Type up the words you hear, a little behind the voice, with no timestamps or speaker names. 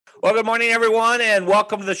Well, good morning, everyone, and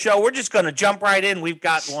welcome to the show. We're just going to jump right in. We've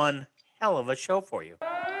got one hell of a show for you.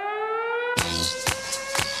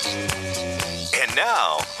 And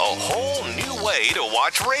now, a whole new way to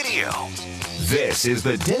watch radio. This is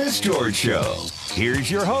the Dennis George Show.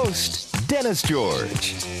 Here's your host, Dennis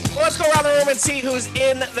George. Well, let's go around the room and see who's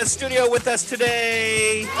in the studio with us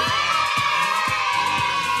today.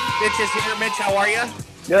 Mitch is here. Mitch, how are you?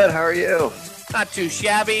 Good, how are you? Not too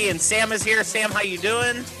shabby. And Sam is here. Sam, how you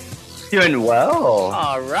doing? Doing well.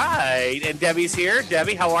 All right. And Debbie's here.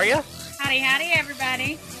 Debbie, how are you? Howdy,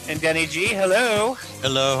 everybody. And Denny G, hello.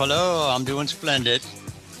 Hello. I'm doing splendid.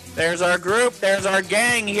 There's our group. There's our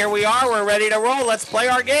gang. Here we are. We're ready to roll. Let's play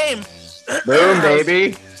our game. Boom,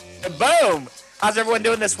 baby. Boom. How's everyone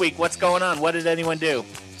doing this week? What's going on? What did anyone do?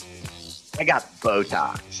 I got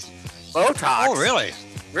Botox. Botox? Oh, really?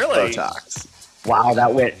 Really? Botox. Wow,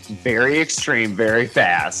 that went very extreme, very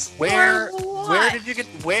fast. Where For what? where did you get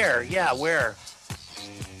where? Yeah, where?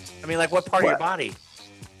 I mean, like what part of your body?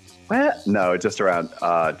 What? No, just around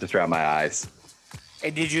my eyes.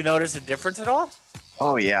 And did you notice a difference at all?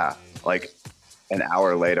 Oh yeah, like an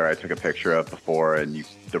hour later, I took a picture of before, and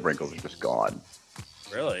the wrinkles are just gone.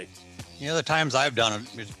 Really? The times I've done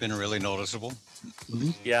it, it's been really noticeable.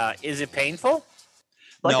 Yeah. Is it painful?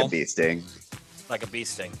 Like No. a bee sting. Like a bee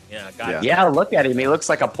sting. Yeah, got Yeah. it. Yeah, look at him. He looks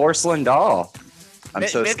like a porcelain doll. I'm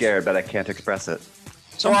so Mitch- scared, but I can't express it.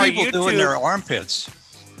 Some are people you do in two- their armpits.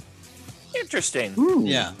 Interesting.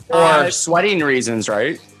 Yeah. For sweating reasons,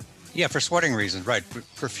 right? Yeah, for sweating reasons, right.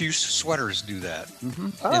 Profuse sweaters do that.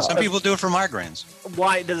 Oh. And some people do it for migraines.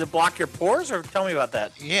 Why does it block your pores or tell me about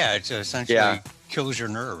that? Yeah, it essentially kills your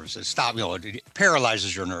nerves. It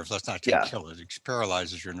paralyzes your nerves. Let's not say Yeah. kill it. It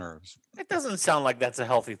paralyzes your nerves. It doesn't sound like that's a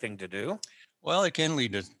healthy thing to do. Well, it can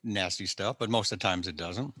lead to nasty stuff, but most of the times it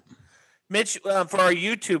doesn't. Mitch, for our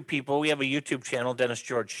YouTube people, we have a YouTube channel, Dennis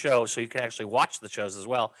George Show, so you can actually watch the shows as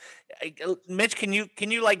well. Mitch, can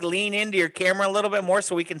you like lean into your camera a little bit more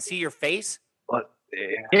so we can see your face? But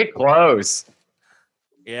Get close.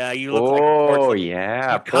 Yeah, you look like a Oh, porcelain.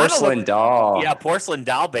 yeah. You kinda Porcelain look- doll. Yeah, porcelain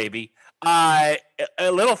doll, baby. A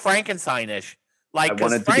little Frankenstein-ish. Like I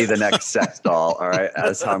wanted to be the next sex doll. All right,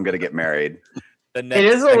 that's how I'm gonna get married. It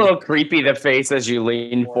is a little creepy, the face as you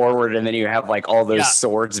lean forward and then you have like all those Yeah.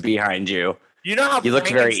 swords behind you. You know how You look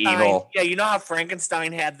very Frankenstein- evil. Yeah, you know how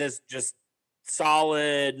Frankenstein had this just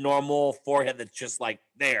solid, normal forehead that's just like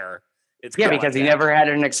there. It's Yeah, kinda because like he that. never had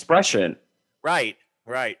an expression. Right,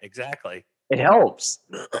 exactly. It helps.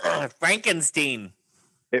 Frankenstein.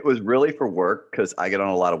 It was really for work because I get on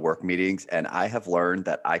a lot of work meetings, and I have learned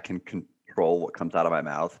that I can control what comes out of my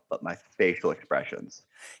mouth, but my facial expressions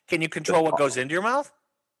Can you control what goes into your mouth?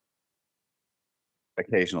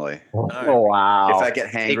 occasionally. right. Oh, wow. If I get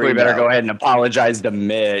I think hangry, we better no. go ahead and apologize to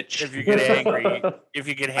Mitch. If you get angry, if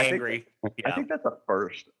you get I think- hangry, I yeah. think that's the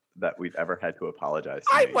first that we've ever had to apologize.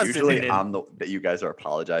 I To me. wasn't Usually, in- I'm that you guys are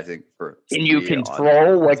apologizing for. Can you me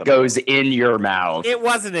control what something. goes in your mouth? It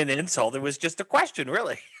wasn't an insult. It was just a question,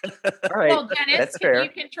 really. All right, Well, Dennis, that's can fair. you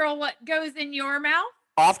control what goes in your mouth?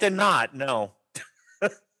 Often not. No.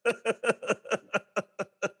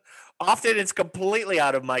 Often it's completely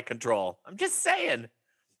out of my control. I'm just saying.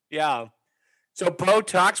 Yeah. So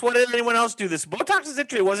Botox. What did anyone else do? This Botox is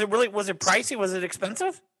interesting. Was it pricey? Was it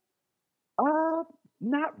expensive?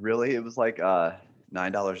 Not really. It was like $9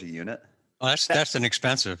 a unit. Oh, that's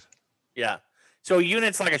inexpensive. Yeah. So a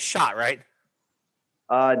unit's like a shot, right?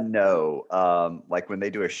 No. Like when they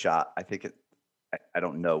do a shot, I think I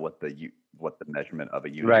don't know what the measurement of a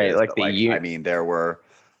unit Right, is. like but, the u- I mean, there were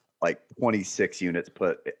like 26 units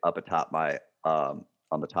put up atop my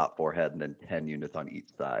on the top forehead, and then 10 units on each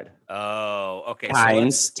side. Oh, okay.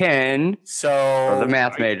 Times 10. So For the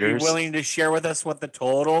math are you majors. willing to share with us what the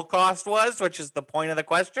total cost was, which is the point of the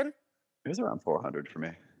question? It was around 400 for me.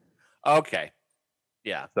 Okay.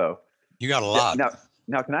 Yeah. So You got a lot.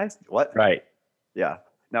 now can I what? Right. Yeah.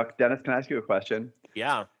 Now, Dennis, can I ask you a question?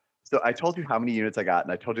 Yeah. So I told you how many units I got,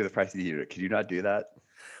 and I told you the price of the unit. Can you not do that?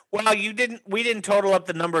 Well, we didn't total up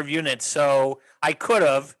the number of units, so I could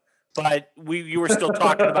have, but you were still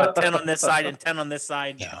talking about 10 on this side and 10 on this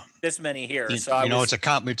side, Yeah. this many here. You, So it's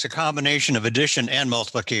a combination of addition and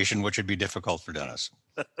multiplication, which would be difficult for Dennis.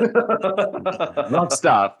 Rough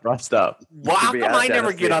stuff. well, how Should we come add I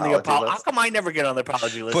never Dennis to get the on the apology how list? come I never get on the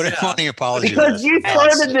apology list? Put him Yeah. on the apology Because list. you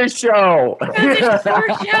started this show. It's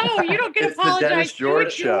your show. You don't get It's the apologized. Dennis to. George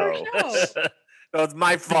It's your show. So it's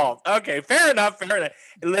my fault. Okay, fair enough.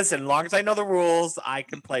 Listen, as long as I know the rules, I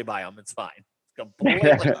can play by them. It's fine. It's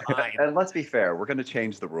completely fine. And let's be fair, we're going to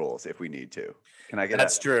change the rules if we need to. Can I get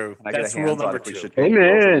That's true. Can I get That's a rule hands on number if we 2. should change the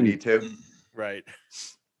rules if we Amen. need to? Right.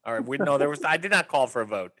 All right. I did not call for a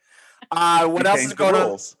vote. What We else is changed the going on?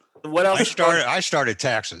 rules. What else? I started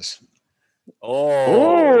taxes.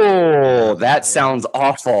 Oh, that sounds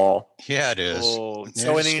awful. Yeah, it is. Oh, Yeah,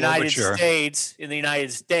 so in the slow but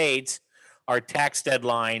United States, our tax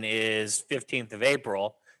deadline is 15th of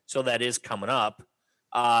April. So that is coming up.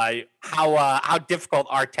 How difficult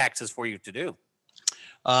are taxes for you to do?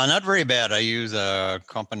 Not very bad. I use a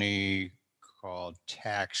company called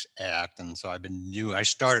Tax Act, and so I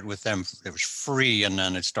started with them. It was free, and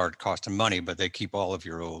then it started costing money, but they keep all of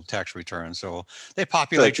your old tax returns. So they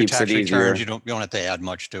populate your keeps tax it returns. easier. You don't have to add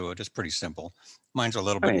much to it. It's pretty simple. Mine's a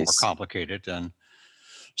little bit more Nice. complicated than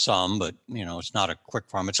some, but it's not a quick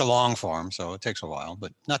form. It's a long form, so it takes a while,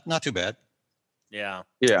 but not too bad. Yeah.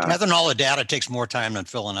 Yeah. Having all the data takes more time than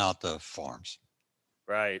filling out the forms.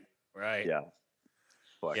 Right. Yeah.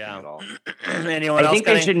 Collecting Yeah. it all. Anyone I else? think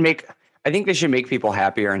they should make people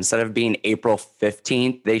happier. Instead of being April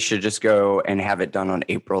 15th, they should just go and have it done on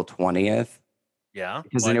April 20th. Yeah.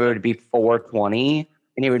 Because then it would be 4/20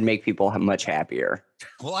 and it would make people much happier.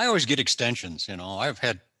 Well, I always get extensions. I've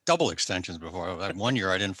had double extensions before. Like 1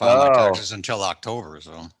 year I didn't file my taxes until October,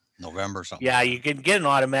 so November or something. Yeah, you can get an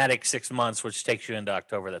automatic 6 months, which takes you into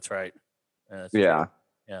October. That's right. That's true. Yeah.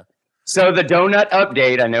 Yeah. So the donut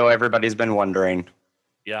update, I know everybody's been wondering.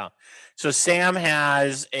 Yeah. So Sam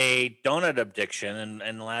has a donut addiction,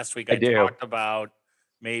 and last week I I do. talked about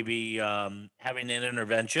maybe having an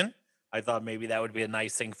intervention. I thought maybe that would be a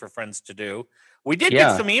nice thing for friends to do. We did Yeah.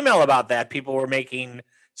 get some email about that. People were making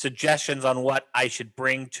suggestions on what I should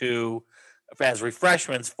bring to as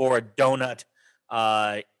refreshments for a donut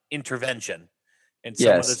intervention, and some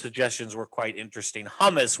of the Yes. suggestions were quite interesting.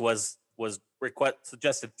 Hummus was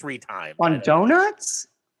suggested 3 times. On donuts?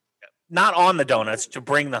 Not on the donuts, to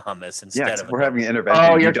bring the hummus instead Yeah, of we're having an intervention.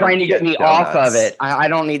 Oh, You you're don't trying to get me off of donuts. it. I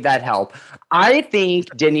don't need that help. I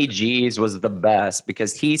think Denny G's was the best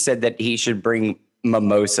because he said that he should bring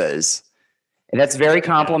mimosas. And that's very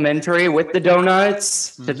complimentary with the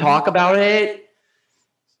donuts to talk about it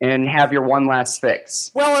and have your one last fix.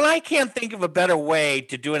 Well, and I can't think of a better way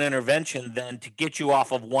to do an intervention than to get you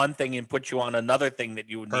off of one thing and put you on another thing that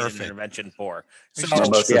you would need an Perfect. intervention for. So,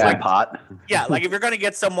 Mimosas Yeah. and pot. yeah, like if you're going to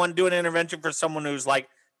get someone, do an intervention for someone who's like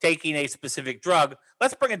taking a specific drug,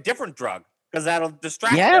 let's bring a different drug because that'll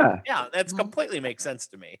distract Yeah. them. Yeah, that's completely makes sense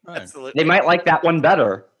to me. Right. Absolutely. They might like that one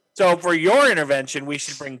better. So for your intervention, we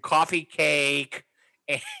should bring coffee cake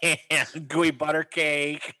and gooey butter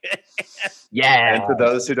cake. Yeah. And for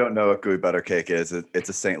those who don't know what gooey butter cake is, it's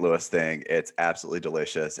a St. Louis thing. It's absolutely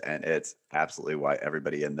delicious, and it's absolutely why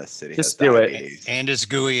everybody in this city Just has do it. diabetes. And it's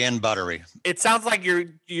gooey and buttery. It sounds like you're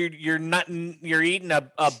eating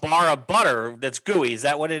a bar of butter that's gooey. Is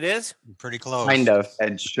that what it is? Pretty close. Kind of.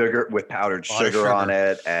 And sugar with powdered A lot of sugar on sugar.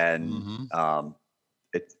 it, and Mhm.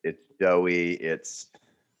 it's doughy. It's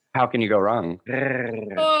How can you go wrong?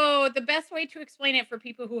 Oh, the best way to explain it for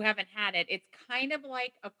people who haven't had it, it's kind of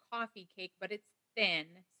like a coffee cake, but it's thin.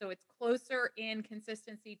 So it's closer in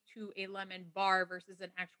consistency to a lemon bar versus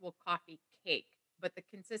an actual coffee cake. But the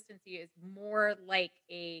consistency is more like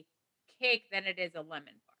a cake than it is a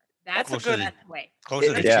lemon bar. That's Close the to- best way. Close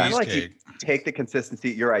to it's the Yeah. kind of like you cheesecake. take the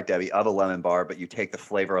consistency. You're right, Debbie, of a lemon bar, but you take the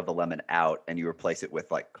flavor of the lemon out and you replace it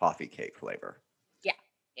with like coffee cake flavor.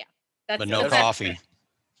 That's But the no best coffee. way.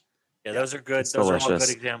 Yeah, those are good. It's Those are all delicious.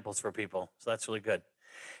 good examples for people. So that's really good.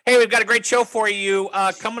 Hey, we've got a great show for you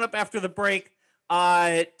coming up after the break.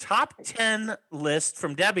 Top 10 list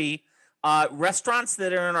from Debbie. Restaurants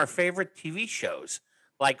that are in our favorite TV shows,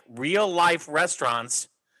 like real life restaurants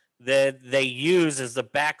that they use as the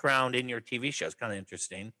background in your TV shows. Kind of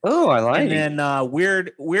interesting. Oh, I like And it. then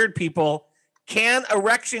weird people. Can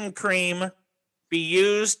erection cream be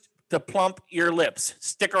used to plump your lips?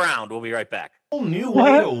 Stick around. We'll be right back. Whole new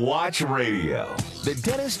way to watch radio. The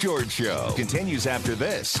Dennis George Show continues after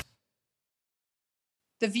this.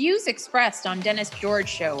 The views expressed on Dennis George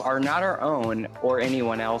Show Are not our own or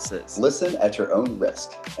anyone else's. Listen at your own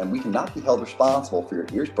risk, and we cannot be held responsible for your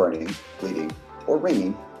ears burning, bleeding, or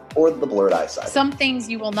ringing, or the blurred eyesight. some things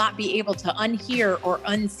you will not be able to unhear or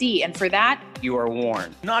unsee. And for that, You are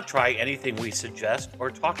warned. Not try anything we suggest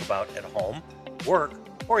or talk about at home, work,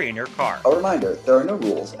 or in your car. A reminder, there are no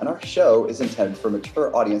rules, and our show is intended for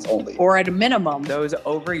mature audience only. or at a minimum, Those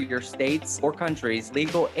over your state's or country's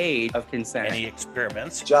legal age of consent. Any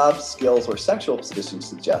experiments Jobs, skills, or sexual positions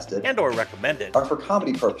suggested and or recommended are for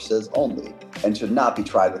comedy purposes only and should not be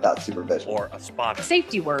tried without supervision. or a spotter.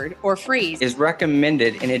 safety word or phrase, is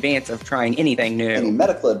recommended in advance of trying anything Any new.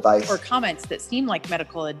 medical advice or comments that seem like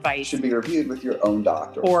medical advice, should be reviewed with your own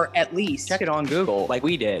doctor. or at least. Check it on Google like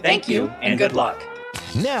we did. Thank you and good luck.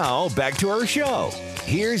 Now, back to our show.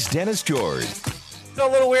 Here's Dennis George. So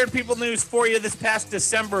a little weird people news for you. This past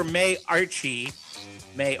December, May Archie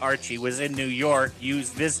was in New York,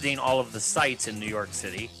 visiting all of the sites in New York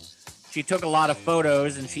City. She took a lot of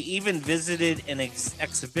photos, and she even visited an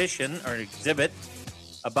exhibition or an exhibit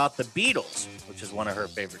about the Beatles, which is one of her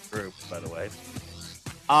favorite groups, by the way.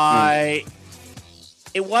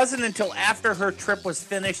 It wasn't until after her trip was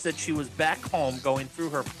finished that she was back home going through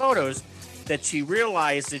her photos that she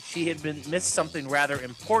realized that she had missed something rather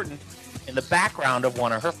important in the background of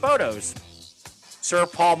one of her photos. Sir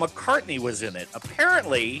Paul McCartney was in it.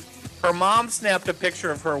 Apparently, her mom snapped a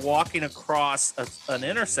picture of her walking across an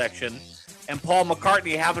intersection, and Paul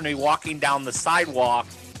McCartney happened to be walking down the sidewalk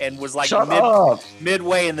and was like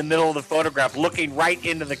midway in the middle of the photograph, looking right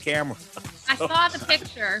into the camera. I saw the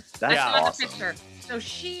picture. That's awesome. The picture. So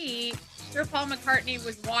Sir Paul McCartney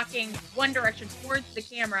was walking one direction towards the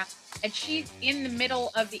camera, and she's in the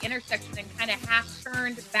middle of the intersection and kind of half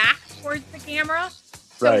turned back towards the camera.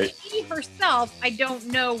 So she herself, I don't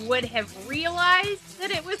know, would have realized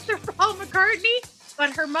that it was Sir Paul McCartney,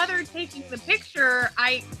 but her mother taking the picture,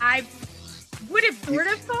 I would have sort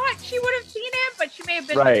of thought she would have seen it, but she may have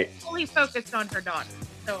been fully focused on her daughter.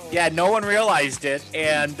 So yeah, no one realized it,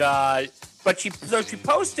 and but she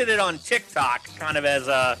posted it on TikTok, kind of as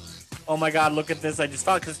a, oh my God, look at this! I just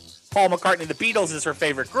thought, because Paul McCartney, the Beatles, is her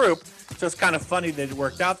favorite group, so it's kind of funny that it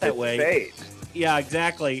worked out that way. Fate. Yeah,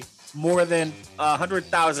 exactly. More than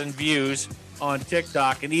 100,000 views on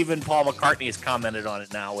TikTok, and even Paul McCartney has commented on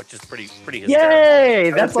it now, which is pretty hysterical. Yay!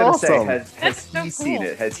 That's awesome. Has he seen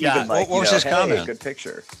it? Has he been like, what was his comment? Good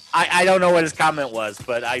picture. I don't know what his comment was,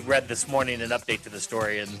 but I read this morning an update to the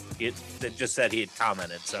story, and it just said he had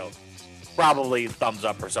commented. So probably thumbs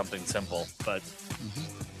up or something simple, but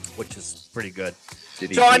which is pretty good.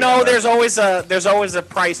 So I know there's always a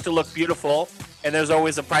price to look beautiful, and there's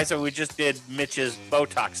always a price. We just did Mitch's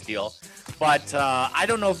Botox deal, but I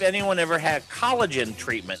don't know if anyone ever had collagen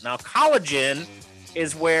treatment. Now, collagen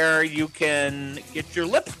is where you can get your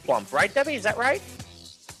lips plump, right, Debbie? Is that right?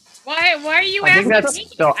 Why are you asking me?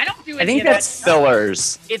 I don't do any of that stuff.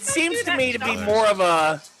 Fillers. It seems to me to be more of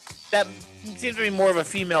a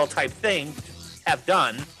female type thing to have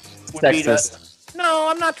done. Sexist. No,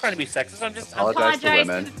 I'm not trying to be sexist. I'm just Apologize to Apologize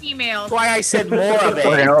women. to the females. That's why I said more of We're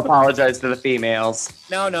going a. to apologize to the females.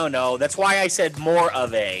 No. That's why I said more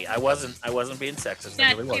of a. I wasn't being sexist. Yeah,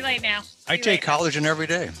 I it's really too wasn't. late now. I take collagen every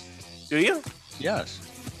day. Do you? Yes.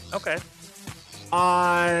 Okay.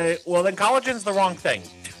 Well, then collagen's the wrong thing.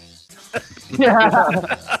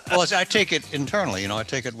 Well, I take it internally. I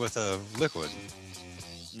take it with a liquid.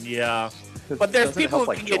 Yeah. But there's Doesn't it people help,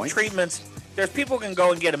 who like, can get joints? treatments. There's people who can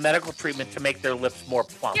go and get a medical treatment to make their lips more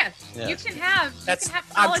plump. Yes, Yes. you can have.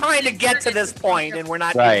 I'm trying to get to this point, and we're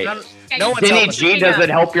not. Right. No one's Denny helping. G, does it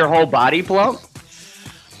help your whole body plump?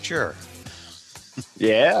 Sure.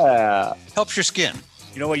 Yeah. Helps your skin.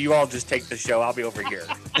 You know what? You all just take the show. I'll be over here.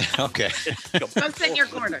 Okay. Go sit in your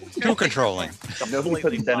corner. Too controlling. Nobody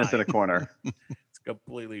puts Dennis in a corner. It's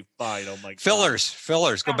completely fine. Oh my God.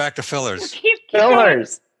 Fillers. Go back to fillers.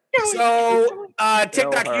 Fillers. So,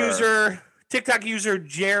 TikTok her. user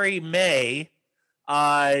Jerry May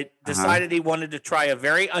decided he wanted to try a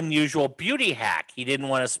very unusual beauty hack. He didn't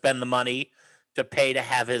want to spend the money to pay to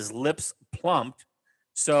have his lips plumped.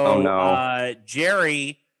 So,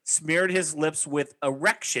 Jerry smeared his lips with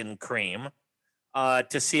erection cream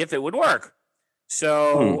to see if it would work.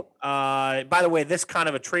 So, by the way, this kind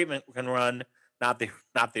of a treatment can run not the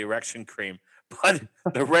erection cream, but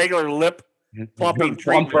the regular lip plumping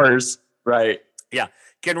treatment. Plumpers. Right.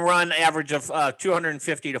 Can run average of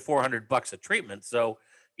 $250 to $400 a treatment. So,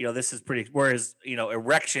 this is pretty. Whereas,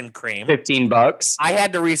 erection cream, $15. I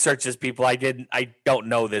had to research this, people. I don't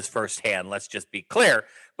know this firsthand. Let's just be clear.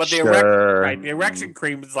 But the Sure. the erection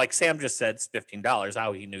cream is, like Sam just said, it's $15.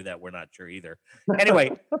 How he knew that, we're not sure either.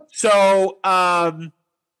 Anyway, so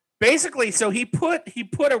basically, so he put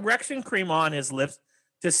erection cream on his lips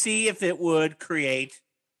to see if it would create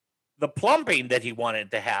the plumping that he wanted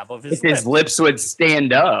to have of his If his lips would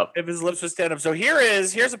stand up. If his lips would stand up. So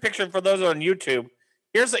here's a picture for those on YouTube.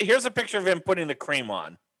 Here's a picture of him putting the cream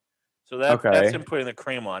on. So that's him putting the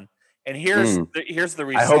cream on. And here's the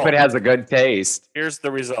result. I hope it has a good taste. Here's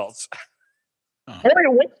the results.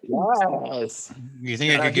 Yes. You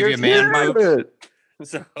think I could give you a man boob?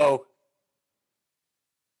 So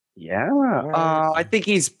yeah. I think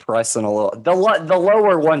he's pressing a little. The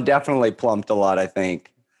lower one definitely plumped a lot, I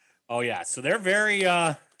think. oh yeah, so they're very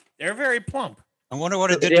plump. I wonder what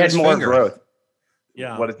it did It to had his more finger. growth.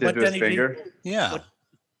 Yeah. What it did to his finger? Yeah.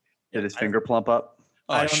 Did his finger plump up?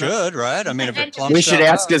 Oh, I it don't know. should, right? I mean, if it plumps We should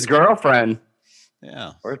up, ask his girlfriend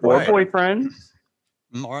Yeah. Or or right. boyfriend.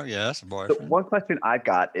 Or yes, a So boyfriend. one question I've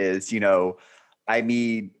got is, I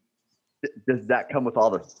mean, does that come with all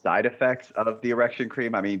the side effects of the erection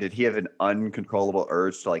cream? I mean, did he have an uncontrollable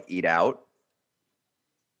urge to like eat out?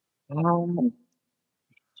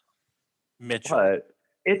 Mitchell. But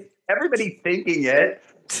it's everybody thinking it.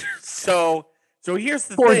 So here's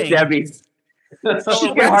the Poor thing. Debbie. So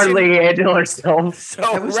She can hardly handle herself. So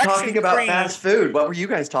I was erection talking about cream, fast food. What were you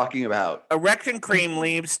guys talking about? erection cream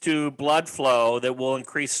leads to blood flow that will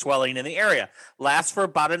increase swelling in the area. Lasts for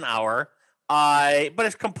about an hour, but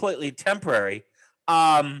it's completely temporary.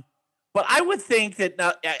 But I would think that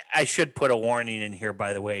now, I should put a warning in here.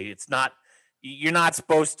 By the way, you're not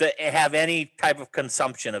supposed to have any type of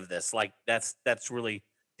consumption of this. Like that's really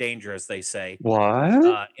dangerous. They say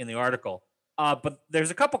What? in the article. But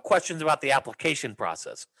there's a couple questions about the application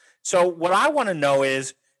process. So what I want to know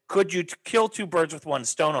is, could you kill two birds with one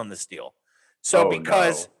stone on this deal? So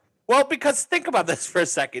because think about this for a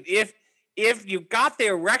second. If you got the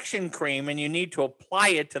erection cream and you need to apply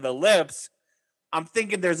it to the lips, I'm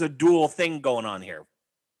thinking there's a dual thing going on here.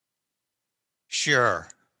 Sure.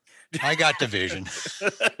 I got the vision.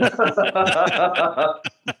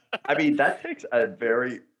 I mean, that takes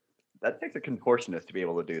a contortionist to be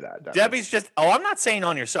able to do that. Definitely. Debbie's just. Oh, I'm not saying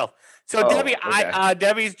on yourself. So Oh, Debbie, okay.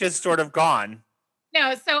 Debbie's just sort of gone.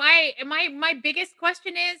 No, so my biggest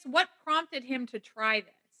question is, what prompted him to try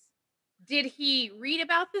this? Did he read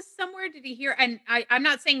about this somewhere? Did he hear? And I'm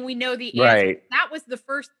not saying we know the answer. Right. That was the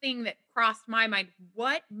first thing that crossed my mind.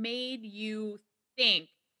 What made you think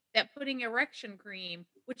that putting erection cream,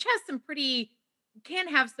 which has can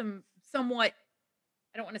have some somewhat,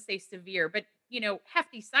 I don't want to say severe, but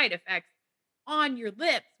hefty side effects on your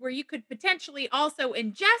lips, where you could potentially also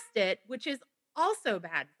ingest it, which is also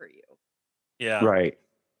bad for you? Yeah. Right.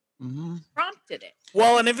 Mm-hmm. Prompted it.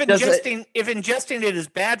 Well, and if Does it- ingesting it is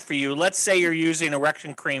bad for you, let's say you're using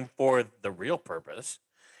erection cream for the real purpose,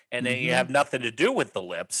 and then you have nothing to do with the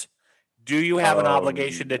lips, do you have an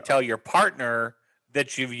obligation to tell your partner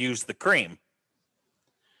that you've used the cream?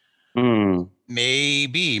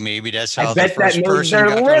 Maybe that's I how the bet that first made person their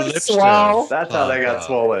got their lips lips swell. That's how they got Uh,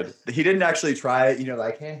 swollen. He didn't actually try it,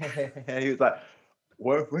 like, he was like,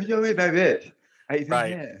 where's your baby?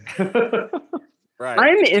 Right. Right.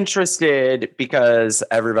 I'm interested because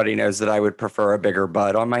everybody knows that I would prefer a bigger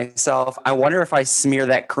butt on myself. I wonder if I smear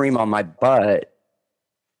that cream on my butt,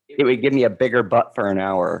 it would give me a bigger butt for an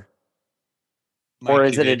hour. might Or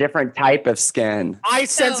is give it a it- different type of skin? I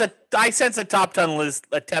sense So- a top 10 list,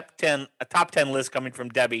 a top 10 list coming from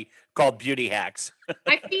Debbie called Beauty Hacks.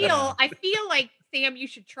 I feel like, Sam, you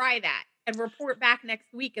should try that and report back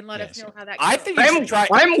next week and let us Yes. know how that I goes. think you should try.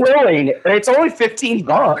 I'm willing. It's only $15.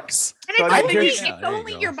 And So it's I only, think- it's Yeah, there you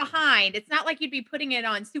only go. you're behind. It's not like you'd be putting it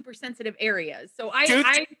on super sensitive areas. So Dude.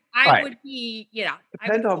 I Right. would be, I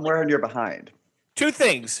Depends would on where you're behind. Two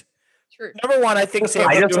things. True. Number one, I think Sam.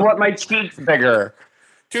 I should just do- want my cheeks bigger.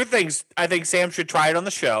 Two things. I think Sam should try it on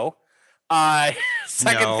the show.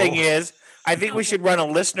 Second No. thing is, I think we should run a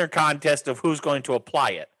listener contest of who's going to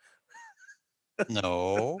apply it.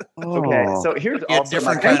 No. Okay, Oh. so here's Yeah, also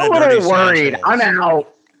my different I'm kind a of dirty little worried. samples. I'm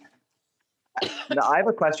out. Now, I have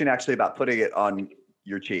a question actually about putting it on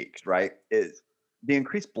your cheeks, right? Is the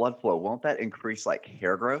increased blood flow, won't that increase like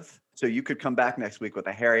hair growth? So you could come back next week with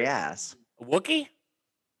a hairy ass. Wookie?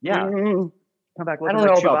 Yeah. Mm, Come back I looking don't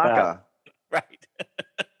like know about Chewbacca Right.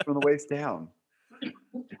 from the waist down.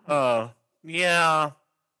 Yeah.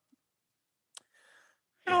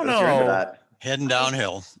 I don't If you're into know. that. Heading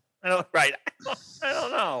downhill. I don't. Right. I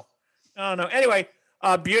don't know. I don't know. Anyway,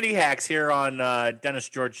 beauty hacks here on Dennis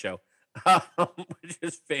George Show, which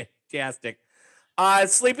is fantastic.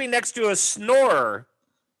 Sleeping next to a snorer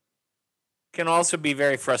can also be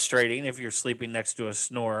very frustrating if you're sleeping next to a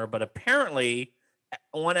snorer. But apparently,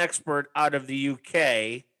 one expert out of the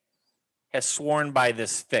UK has sworn by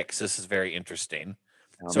this fix. This is very interesting.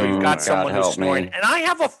 So you've got God someone who's help snoring, me. and I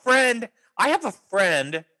have a friend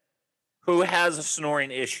who has a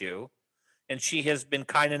snoring issue, and she has been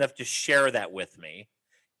kind enough to share that with me.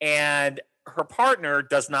 And her partner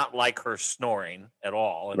does not like her snoring at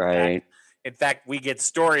all. Right. In fact, we get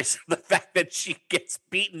stories of the fact that she gets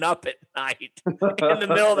beaten up at night in the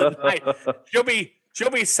middle of the night.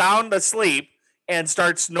 She'll be sound asleep and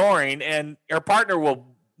start snoring, and her partner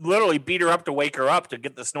will literally beat her up to wake her up to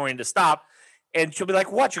get the snoring to stop. And she'll be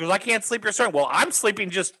like, "What?" She goes, "I can't sleep. You're snoring." "Well, I'm sleeping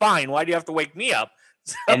just fine. Why do you have to wake me up?"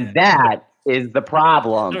 And that is the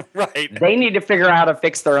problem. Right. They need to figure out how to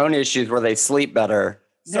fix their own issues where they sleep better.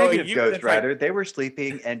 Negative you- Ghost that's right. Rider. They were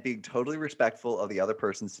sleeping and being totally respectful of the other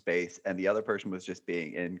person's space, and the other person was just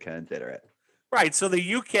being inconsiderate. Right. So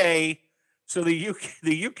the UK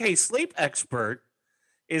sleep expert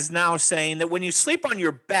is now saying that when you sleep on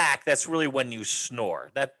your back, that's really when you snore.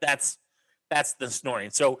 That's the snoring.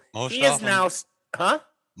 So Most he is often. now, huh?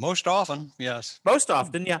 Most often, yes. Most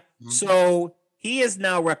often, yeah. Mhm. So he is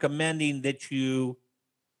now recommending that you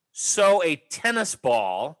sew a tennis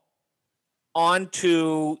ball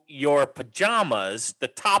onto your pajamas, the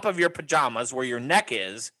top of your pajamas where your neck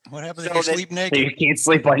is. What happens So if you that- sleep So naked? you can't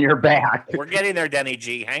sleep on your back. We're getting there, Denny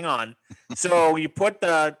G. Hang on. So you put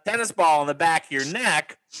the tennis ball on the back of your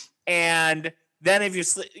neck, and then if you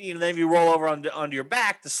sleep, then if you roll over onto your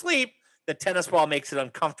back to sleep, the tennis ball makes it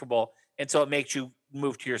uncomfortable, and so it makes you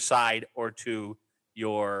move to your side or to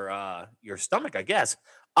your stomach, I guess.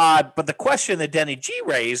 But the question that Denny G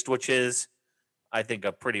raised, which is, I think,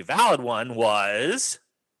 a pretty valid one, was,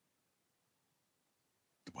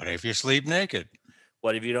 What if you sleep naked?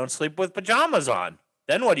 what if you don't sleep with pajamas on?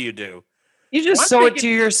 Then what do you do? You just One sew it thing to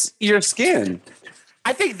your skin.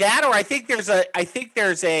 I think that, or I think there's a, I think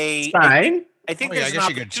there's Fine. I Oh, think yeah, I there's guess an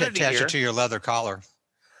you could opportunity attach here. it to your leather collar.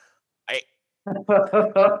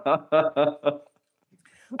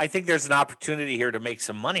 I think there's an opportunity here to make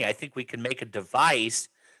some money. I think we can make a device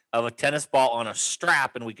of a tennis ball on a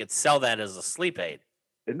strap, and we could sell that as a sleep aid.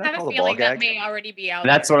 Isn't I that have a called a ball feeling that gag? may already be out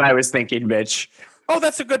That's there. what I was thinking, Mitch. Oh,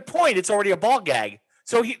 that's a good point. It's already a ball gag.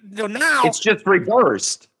 So now It's just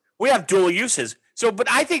reversed. we have dual uses. So, but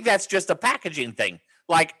I think that's just a packaging thing.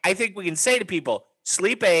 Like, I think we can say to people,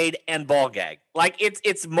 sleep aid and ball gag. Like,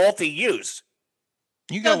 it's multi-use.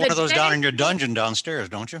 You So got one the of those down in your tennis- dungeon downstairs,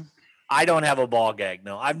 don't you? I don't have a ball gag.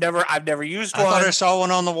 No, I've never used I one. thought I saw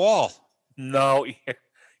one on the wall No,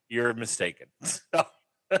 you're mistaken. a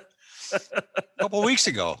couple of weeks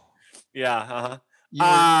ago. Yeah. Uh-huh. You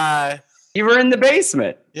were- You were in the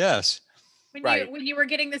basement. yes. right. When you were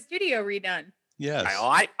getting the studio redone. Yes.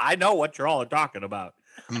 I know what you're all talking about.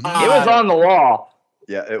 Mhm. It was on the wall.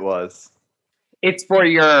 Yeah, it was. It's for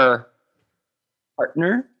your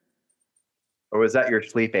partner. Or was that your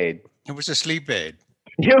sleep aid? It was a sleep aid.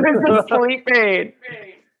 It was a sleep aid.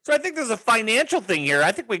 So I think there's a financial thing here.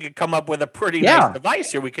 I think we could come up with a pretty Yeah. nice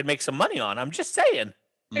device here we could make some money on. I'm just saying.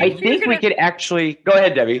 I think we could actually go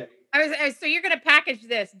ahead, Debbie. So you're going to package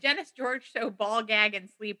this Dennis George Show ball gag and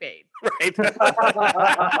sleep aid. Right.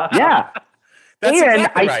 Yeah. That's and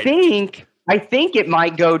exactly right. I think it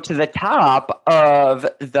might go to the top of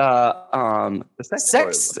the The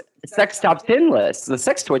sex sex top 10 list, the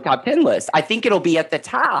sex toy top 10 list. I think it'll be at the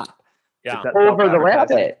top Yeah. Is that over the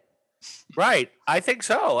self-advertising? rabbit. Right. I think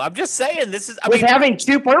so. I'm just saying this is, I With mean, having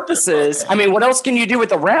two purposes. I mean, what else can you do with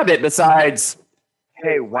the rabbit besides?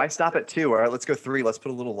 Hey, why stop at 2? All right, let's go 3. Let's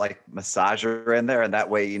put a little like massager in there, and that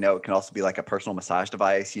way, it can also be like a personal massage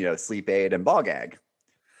device, sleep aid and ball gag.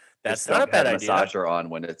 that's Just not a don't bad have idea. massager on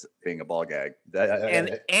when it's being a ball gag.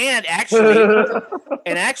 And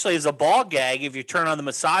actually as a ball gag, if you turn on the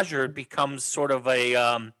massager, it becomes sort of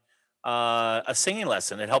a singing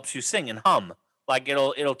lesson. It helps you sing and hum. Like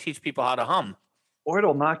it'll teach people how to hum. Or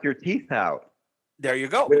it'll knock your teeth out. There you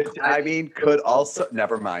go. Which I mean could also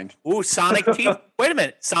never mind. Ooh, sonic teeth. Wait a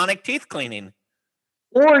minute. Sonic teeth cleaning.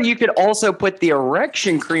 Or you could also put the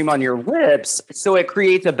erection cream on your lips so it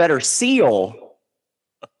creates a better seal.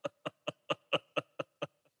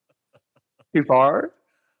 Too far?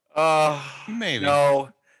 Maybe. No,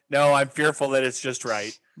 I'm fearful that it's just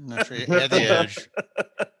right. That's right. At the edge.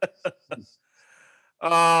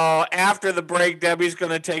 Oh, after the break, Debbie's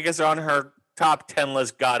going to take us on her top 10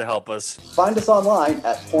 list. God help us. Find us online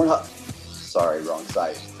at Pornhub. Sorry, wrong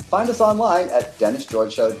site. Find us online at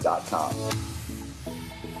DennisGeorgeShow.com.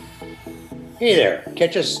 Hey there,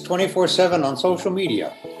 catch us 24/7 on social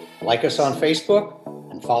media. Like us on Facebook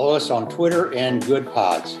and follow us on Twitter and Good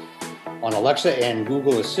Pods. On Alexa and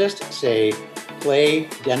Google Assist, say, play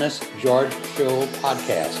Dennis George Show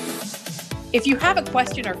podcast. If you have a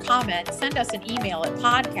question or comment, send us an email at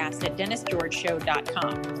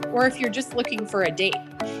podcast@dennisgeorgeshow.com. Or if you're just looking for a date.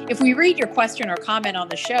 If we read your question or comment on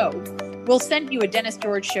the show, we'll send you a Dennis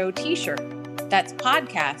George Show t-shirt. That's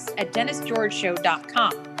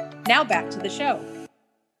podcast@dennisgeorgeshow.com. Now back to the show.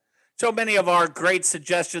 So many of our great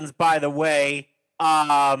suggestions, by the way,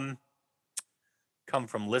 come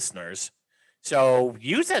from listeners. So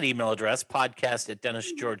use that email address,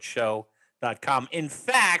 podcast@dennisgeorgeshow.com. In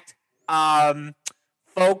fact,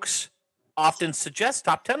 folks often suggest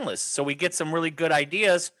top 10 lists. So we get some really good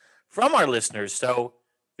ideas from our listeners. So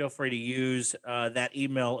feel free to use that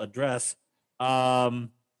email address. And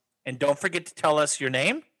don't forget to tell us your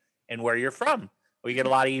name and where you're from. We get a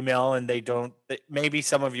lot of email and maybe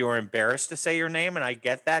some of you are embarrassed to say your name. And I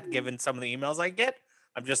get that given some of the emails I get.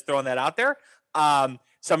 I'm just throwing that out there. Some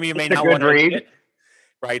of you may It's a not good want to read. admit.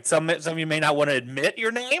 right? Some of you may not want to admit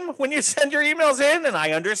your name when you send your emails in, and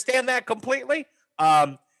I understand that completely.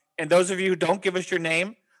 And those of you who don't give us your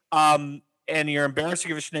name, and you're embarrassed to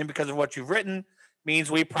give us your name because of what you've written,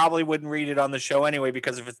 means we probably wouldn't read it on the show anyway,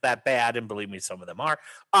 because if it's that bad, and believe me, some of them are,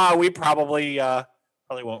 we probably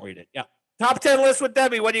won't read it. Yeah. Top 10 list with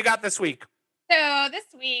Debbie. What do you got this week? So this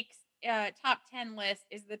week's top 10 list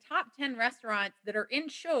is the top 10 restaurants that are in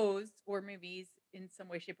shows or movies in some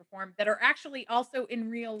way, shape, or form that are actually also in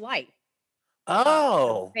real life.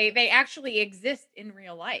 Oh. They actually exist in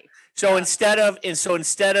real life. So instead of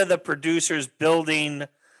the producers building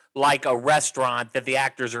like a restaurant that the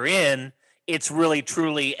actors are in, it's really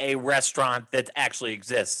truly a restaurant that actually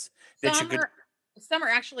exists. That Some are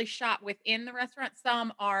actually shot within the restaurant.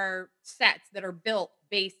 Some are sets that are built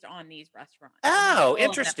based on these restaurants. Oh,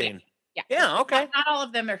 interesting. Yeah. Okay. Not all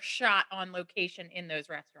of them are shot on location in those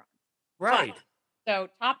restaurants. Right. So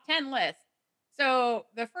top 10 list. So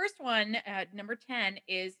the first one, number 10,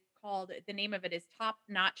 is called, the name of it is Top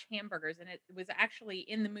Notch Hamburgers. And it was actually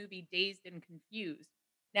in the movie Dazed and Confused.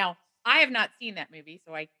 Now, I have not seen that movie,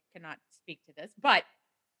 so I cannot speak to this, but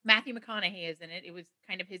Matthew McConaughey is in it. It was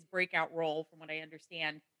kind of his breakout role, from what I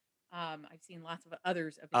understand. I've seen lots of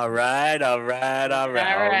others of his All movies. right.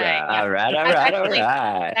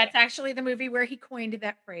 That's actually the movie where he coined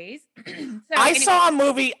that phrase. I saw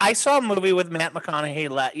a movie with Matt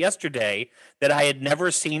McConaughey yesterday that I had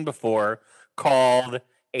never seen before, called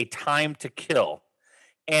A Time to Kill.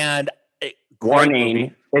 And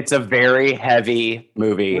warning, it's a very heavy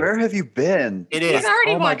movie. Where have you been? It is.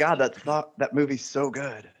 Oh my God, that movie's so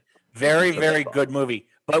good. Very, very good movie.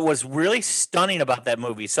 But what's really stunning about that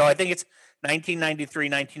movie, so I think it's 1993,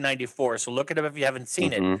 1994. So look it up if you haven't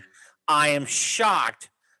seen it. I am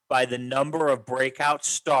shocked by the number of breakout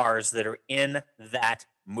stars that are in that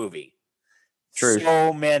movie. True.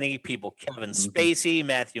 So many people: Kevin Spacey,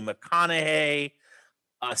 Matthew McConaughey,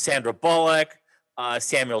 Sandra Bullock,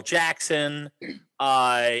 Samuel Jackson.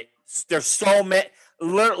 There's so many.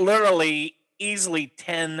 Literally, easily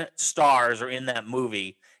 10 stars are in that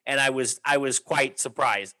movie. And I was quite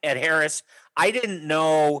surprised. Ed Harris, I didn't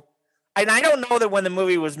know, and I don't know that when the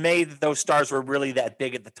movie was made that those stars were really that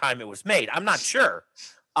big at the time it was made. I'm not sure,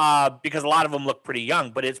 because a lot of them look pretty young.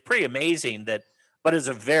 But it's pretty amazing but it's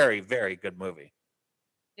a very, very good movie.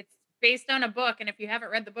 It's based on a book, and if you haven't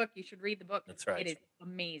read the book, you should read the book. That's right. It is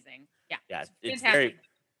amazing. Yeah. Yeah, it's fantastic.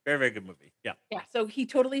 very, very good movie. Yeah. Yeah. So he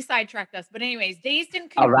totally sidetracked us. But anyways, Dazed and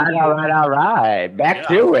Confused. All right. Back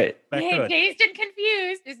to it. Dazed and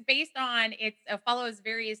Confused is based on, it follows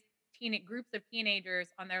various groups of teenagers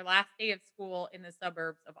on their last day of school in the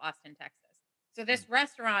suburbs of Austin, Texas. So this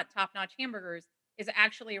restaurant, Top Notch Hamburgers, is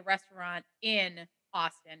actually a restaurant in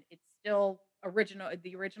Austin. It's still original.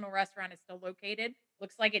 The original restaurant is still located.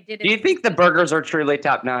 Looks like it did. Do you think the burgers are truly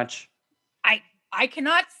top notch? I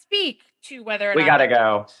cannot speak to whether or we not gotta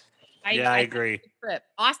go. I agree.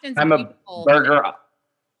 Austin's I'm a beautiful. burger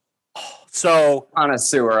So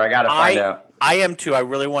connoisseur. I gotta find out. I am too. I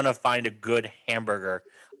really want to find a good hamburger.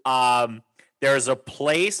 There's a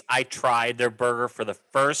place I tried their burger for the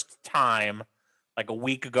first time like a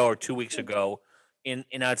week ago or 2 weeks ago.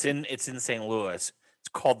 It's in St. Louis. It's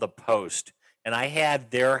called The Post. And I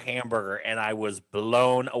had their hamburger and I was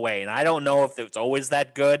blown away. And I don't know if it's always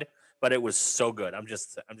that good, but it was so good. I'm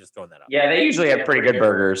just throwing that out. Yeah, they usually have pretty good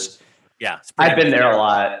burgers. Yeah. I've been there a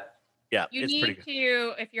lot. Yeah. You it's need pretty good.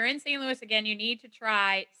 to, if you're in St. Louis again, you need to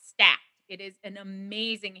try Stacked. It is an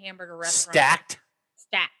amazing hamburger restaurant.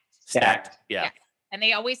 Stacked. Yeah. Yes. And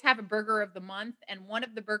they always have a burger of the month. And one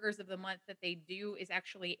of the burgers of the month that they do is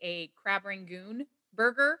actually a crab rangoon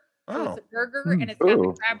burger. So it's a burger and it's got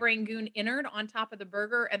the crab rangoon innard on top of the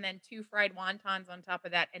burger and then 2 fried wontons on top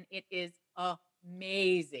of that. And it is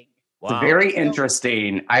amazing. Wow. It's very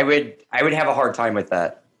interesting. I would have a hard time with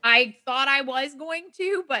that. I thought I was going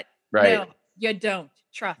to, but right. No, you don't.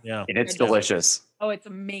 Trust. Yeah. And it's delicious. Oh, it's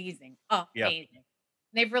amazing. Amazing. Yeah.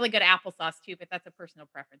 They have really good applesauce too, but that's a personal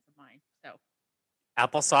preference of mine. So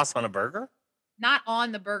Applesauce on a burger? not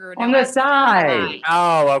on the burger. On no, the as a side.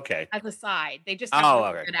 Oh, okay. As a side. They just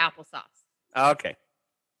have really good applesauce. Okay.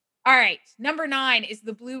 All right. Number 9 is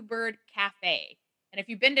the Bluebird Cafe. And if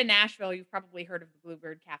you've been to Nashville, you've probably heard of the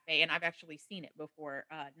Bluebird Cafe. And I've actually seen it before,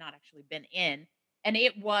 not actually been in. And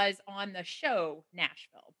it was on the show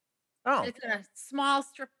Nashville. Oh. It's in a small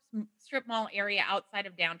strip mall area outside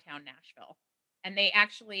of downtown Nashville. And they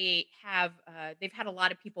actually have, they've had a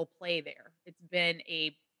lot of people play there. It's been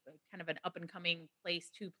a kind of an up and coming place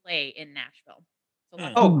to play in Nashville.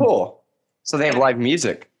 So oh, cool. So they have live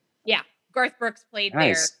music. Yeah. Garth Brooks played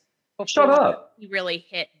Nice. there Shut before up. he really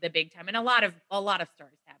hit the big time, and a lot of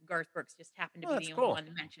stars have. Garth Brooks just happened to Oh, be that's the only cool.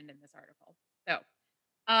 one mentioned in this article. So,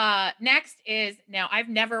 next is, now I've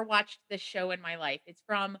never watched this show in my life. It's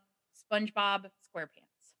from SpongeBob SquarePants.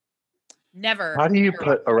 Never. How do you never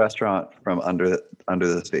put a restaurant from under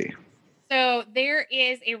the sea? So there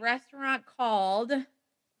is a restaurant called,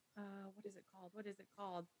 what is it called? What is it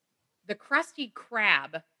called? The Krusty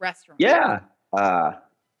Krab restaurant. Yeah.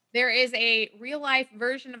 There is a real life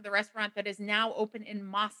version of the restaurant that is now open in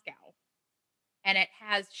Moscow. And it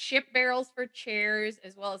has ship barrels for chairs,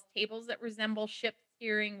 as well as tables that resemble ship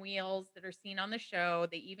steering wheels that are seen on the show.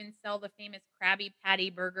 They even sell the famous Krabby Patty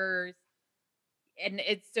burgers. And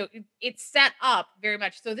it's set up very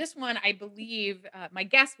much. So this one, I believe, my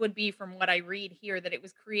guess would be, from what I read here, that it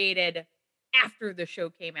was created after the show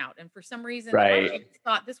came out. And for some reason, the Right. Russians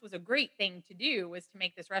thought this was a great thing to do, was to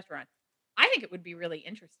make this restaurant. I think it would be really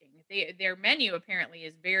interesting. Their menu apparently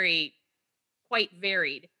is quite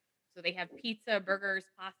varied. So they have pizza, burgers,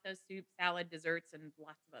 pasta, soup, salad, desserts, and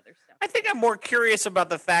lots of other stuff. I think I'm more curious about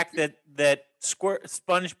the fact that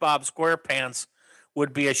SpongeBob SquarePants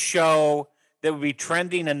would be a show that would be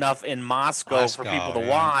trending enough in Moscow for people to yeah.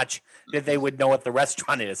 watch that they would know what the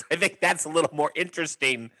restaurant is. I think that's a little more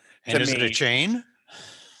interesting And to is me. it a chain?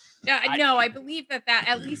 Yeah, no, I believe that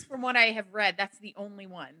at least from what I have read, that's the only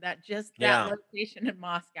one. That Yeah. location in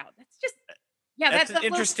Moscow. That's just That's that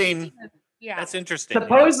interesting. location. Yeah, That's interesting.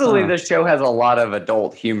 Supposedly, the show has a lot of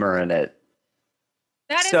adult humor in it.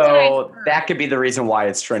 that is what I've So heard. that could be the reason why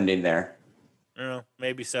it's trending there. Yeah,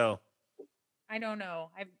 maybe so. I don't know.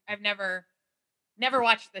 I've never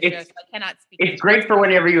watched the show, It's- so I cannot speak. It's great for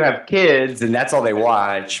whenever you have kids and that's all they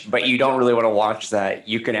watch, but you don't really want to watch that.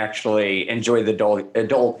 You can actually enjoy the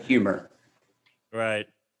adult humor. Right.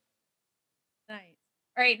 Nice.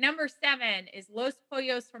 All right, number 7 is Los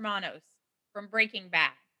Pollos Hermanos from Breaking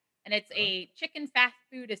Bad. And it's a chicken fast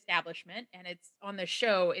food establishment, and it's on the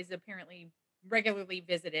show is apparently regularly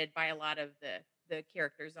visited by a lot of the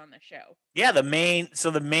characters on the show. Yeah, the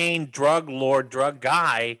main drug lord, drug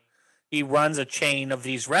guy, he runs a chain of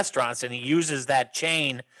these restaurants, and he uses that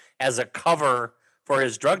chain as a cover for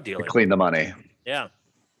his drug To dealing. clean the money. Yeah.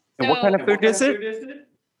 And what kind of So- food is it?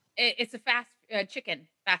 It's a chicken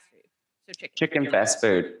fast food. So chicken. Chicken fast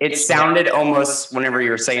food. It sounded almost, whenever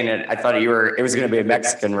you were saying it, I thought it was going to be a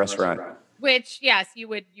Mexican restaurant. Which, yes, you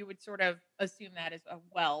would sort of assume that as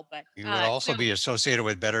well, but You would also so- be associated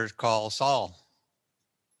with Better Call Saul.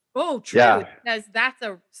 Oh, true. Yeah. Because that's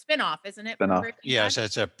a spinoff, isn't it? from Spin-off. Breaking Yes, Bad?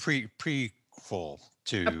 it's a prequel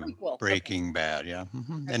to prequel, okay. Breaking Bad. Yeah,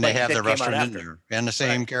 Like and they have that the came out restaurant in after. there and the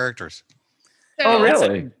same characters. So- Oh, That's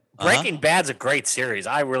really? Breaking Bad's a great series.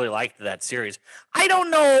 I really liked that series. I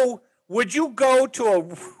don't know. Would you go to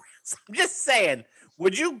I'm just saying,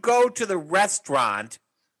 would you go to the restaurant,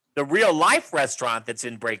 the real life restaurant that's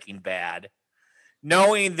in Breaking Bad,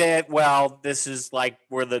 knowing that, well, this is like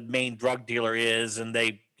where the main drug dealer is, and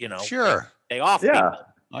they, Sure, they off Yeah. people?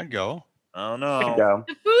 I'd go. Oh There no. you go.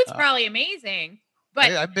 The food's probably amazing, but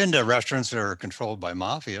I've been to restaurants that are controlled by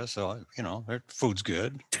mafia, so their food's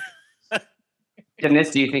good.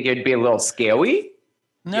 Dennis, do you think it'd be a little scary?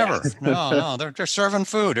 Never. No, they're serving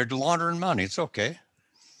food. They're laundering money. It's okay.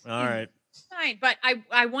 All right. fine. But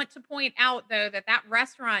I want to point out, though, that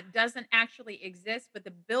restaurant doesn't actually exist, but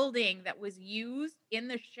the building that was used in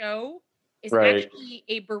the show is Right. actually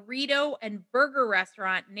a burrito and burger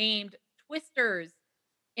restaurant named Twisters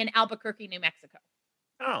in Albuquerque, New Mexico.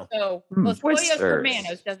 Oh, So Hmm, Los Pollos Twisters.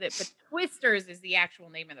 Hermanos does it, but Twisters is the actual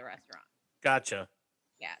name of the restaurant. gotcha.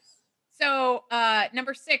 Yes. So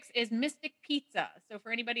number 6 is Mystic Pizza. So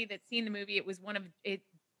for anybody that's seen the movie, it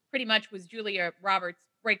pretty much was Julia Roberts'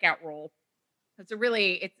 breakout role. It's a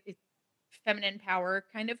really it's feminine power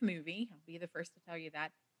kind of movie. I'll be the first to tell you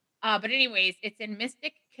that. But anyways, it's in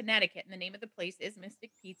Mystic, Connecticut, and the name of the place is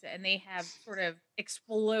Mystic Pizza, and they have sort of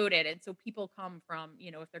exploded. And so people come from,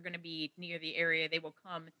 if they're going to be near the area, they will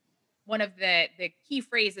come. One of the key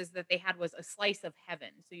phrases that they had was a slice of heaven.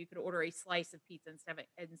 So you could order a slice of pizza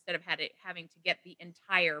instead of having to get the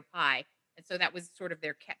entire pie. And so that was sort of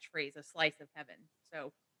their catchphrase, a slice of heaven.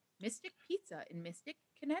 So Mystic Pizza in Mystic,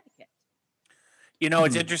 Connecticut.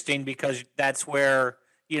 It's interesting because that's where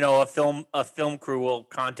a film crew will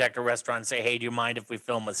contact a restaurant and say, "Hey, do you mind if we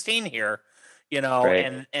film a scene here?"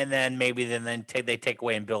 Right. And then maybe they take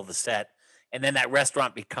away and build the set, and then that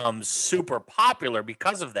restaurant becomes super popular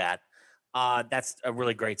because of that. That's a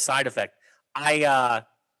really great side effect. I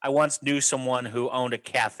once knew someone who owned a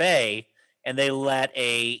cafe, and they let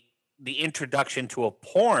the introduction to a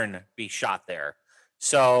porn be shot there.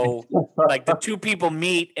 So like the two people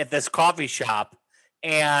meet at this coffee shop,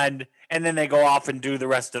 and then they go off and do the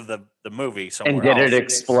rest of the movie somewhere And did else. it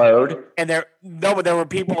explode? And there were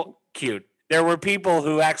people cute. There were people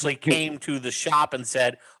who actually came to the shop and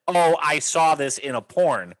said, "Oh, I saw this in a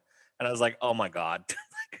porn," and I was like, "Oh my god!"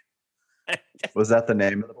 Was that the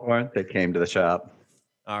name of the porn? They came to the shop.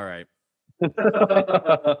 All right.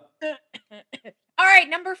 All right,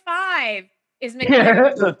 number 5 is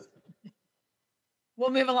McLaren.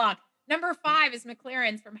 We'll move along. Number 5 is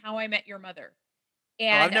McLaren's from How I Met Your Mother.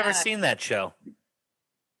 And I've never seen that show.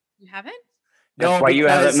 You haven't? That's why you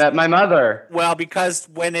haven't met my mother. Well, because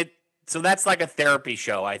so that's like a therapy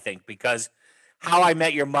show, I think, because How I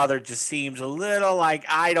Met Your Mother just seems a little like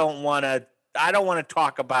I don't want to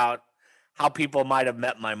talk about how people might have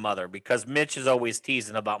met my mother because Mitch is always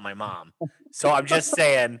teasing about my mom. So I'm just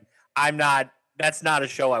saying that's not a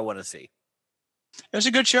show I want to see. It's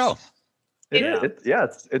a good show.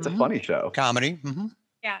 It's a funny show. Comedy.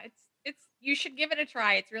 Yeah, it's you should give it a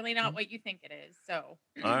try. It's really not what you think it is. So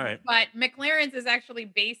All right. But McLaren's is actually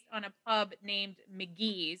based on a pub named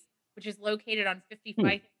McGee's, which is located on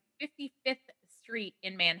 55th Street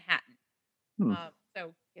in Manhattan.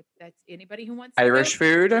 So if that's anybody who wants to Irish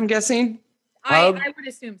food, I'm guessing. I would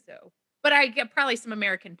assume so. But I get probably some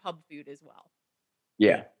American pub food as well.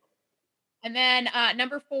 Yeah. And then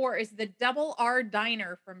number 4 is the Double R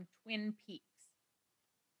Diner from Twin Peaks.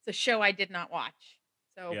 It's a show I did not watch.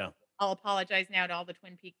 So Yeah. I'll apologize now to all the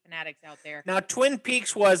Twin Peaks fanatics out there. Now, Twin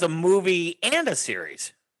Peaks was a movie and a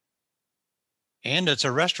series. And it's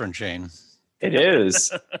a restaurant chain. It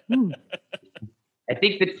is. I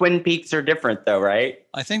think the Twin Peaks are different, though, right?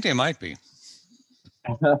 I think they might be.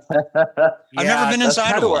 I've never been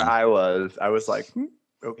inside of where one. I was like,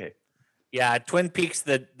 okay. Yeah, Twin Peaks,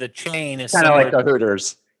 the chain is Kind of like similar- the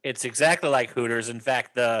Hooters. It's exactly like Hooters. In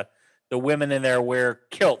fact, the women in there wear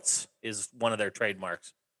kilts is one of their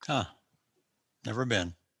trademarks. Huh. Never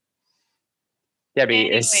been.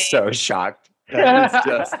 Debbie is so shocked. That is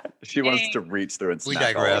just, she wants to reach through and We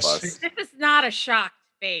smack all of digress. us. This is not a shocked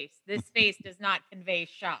face. This face does not convey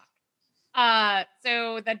shock.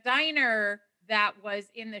 So the diner that was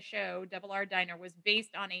in the show, Double R Diner, was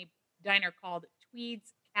based on a diner called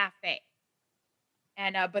Tweed's Cafe.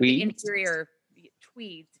 And but the Tweeds? interior,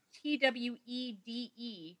 Tweeds,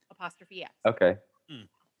 TWEDE apostrophe S. Okay.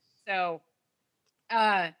 So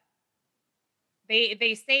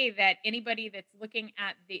they say that anybody that's looking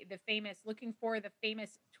at looking for the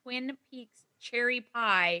famous Twin Peaks cherry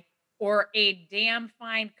pie or a damn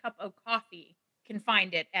fine cup of coffee can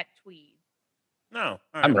find it at Tweed. No.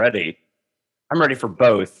 I'm ready. I'm ready for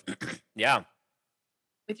both. Yeah.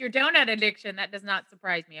 With your donut addiction, that does not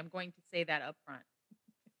surprise me. I'm going to say that up front.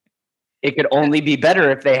 It could only be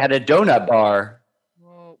better if they had a donut bar.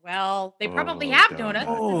 Oh, well, they probably have donuts.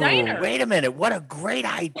 It's a diner. Wait a minute. What a great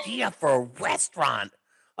idea for a restaurant.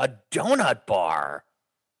 A donut bar.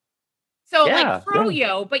 So Yeah, like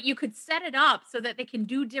froyo, but you could set it up so that they can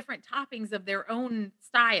do different toppings of their own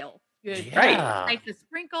style. You could Yeah. slice the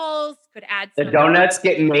sprinkles, could add The some donuts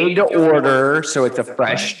get made to order, so it's a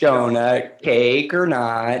fresh donut, cake or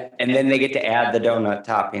not, and then they get to add the donut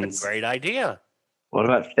toppings. Great idea. What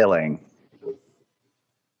about filling?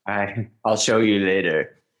 I'll show you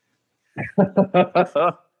later.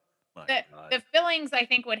 the fillings I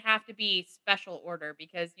think would have to be special order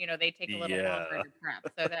because they take a little Yeah. longer to prep.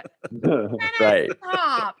 So that Right.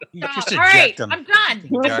 stop. You just All right, eject 'em. I'm done.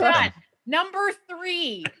 I'm Eject 'em. done. Number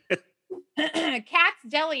 3, Cat's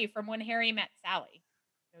Deli from When Harry Met Sally.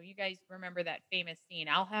 So you guys remember that famous scene?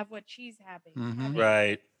 I'll have what she's having. Mhm.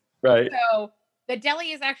 Right. Right. So the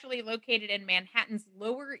deli is actually located in Manhattan's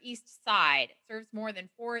Lower East Side. It serves more than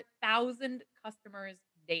 4,000 customers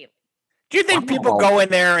daily. Do you think people go in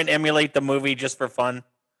there and emulate the movie just for fun?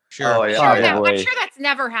 Sure. Oh, yeah. I'm Probably. sure that's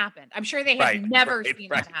never happened. I'm sure they have Right, never right, seen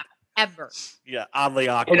right. that happen ever. Yeah, oddly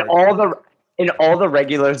awkward. And all the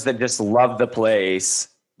regulars that just love the place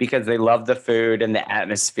because they love the food and the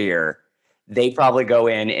atmosphere, they probably go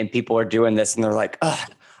in and people are doing this and they're like,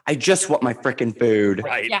 ugh, I just want my freaking food.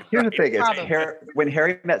 Right. Yeah. Here's the right. thing: is Probably. when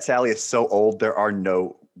Harry Met Sally is so old, there are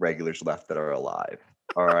no regulars left that are alive.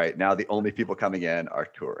 All right, now the only people coming in are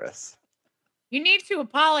tourists. You need to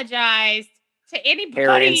apologize to anybody.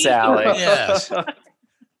 Harry and Sally. Yes.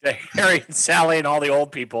 To Harry and Sally and all the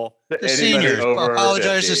old people, The Anybody seniors. over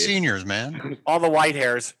Apologize to 50. seniors, man. all the white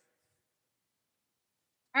hairs.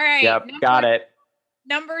 All right. Yep, got it.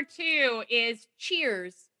 Number 2 is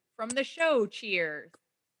Cheers from the show Cheers.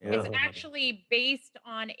 It's Ugh. actually based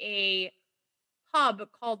on a pub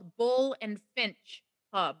called Bull and Finch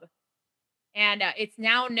Pub. And it's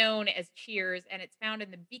now known as Cheers, and it's found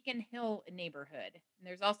in the Beacon Hill neighborhood. And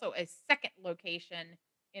there's also a second location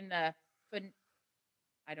in the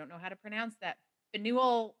I don't know how to pronounce that.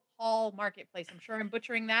 Faneuil Hall Marketplace. I'm sure I'm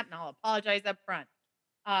butchering that, and I'll apologize up front.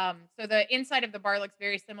 So the inside of the bar looks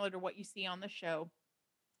very similar to what you see on the show.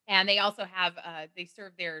 And they also have, they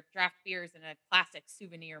serve their draft beers in a classic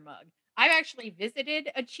souvenir mug. I've actually visited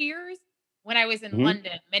a Cheers when I was in Mhm.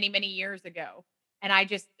 London many, many years ago. And I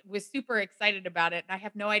just was super excited about it. And I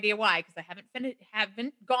have no idea why, because I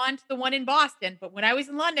haven't gone to the one in Boston. But when I was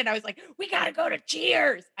in London, I was like, we got to go to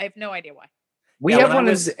Cheers. I have no idea why. We Yeah, have when I one.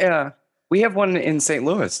 was- We have one in St.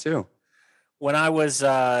 Louis too. When I was,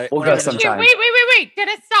 We'll when go I was in- sometime. Wait.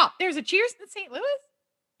 Dennis, stop. There's a Cheers in St. Louis?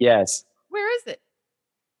 Yes, Where is it?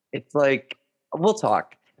 it's like we'll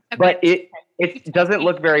talk, Okay. but it doesn't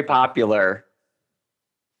look very popular.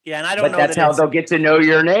 yeah, and I don't But know that's that how it's- they'll get to know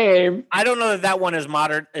your name. I don't know that one is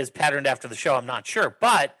patterned after the show. I'm not sure,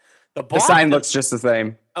 but the The sign Boston- looks just the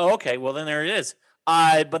same. Oh, okay. Well, then there it is.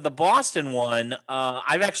 But the Boston one,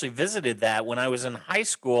 I've actually visited that when I was in high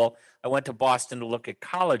school. I went to Boston to look at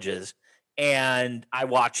colleges, and I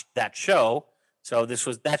watched that show. So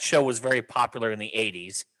that show was very popular in the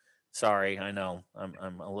 80s. Sorry, I know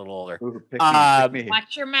I'm a little older. Ooh, pick me.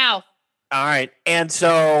 Watch your mouth. All right, and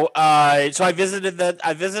so I visited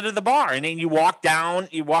the bar, and then you walk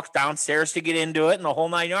downstairs to get into it, and the whole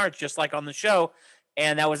 9 yards, just like on the show.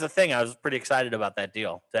 And that was the thing. I was pretty excited about that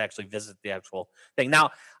deal to actually visit the actual thing.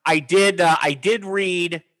 Now, I did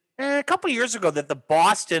read a couple years ago that the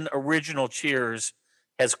Boston original Cheers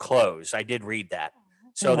has closed. I did read that.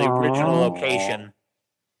 So the original Aw. location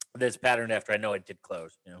that's patterned after, I know it did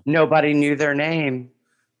close. You know. Nobody knew their name.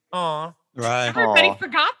 Aw. Right. Everybody Aw.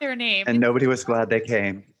 forgot their name. And nobody was glad they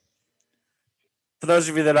came. For those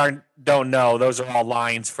of you that don't know, those are all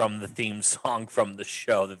lines from the theme song from the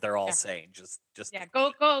show that they're all Yeah. saying. Just Yeah,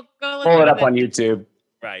 go. Pull listen it to up on this. YouTube.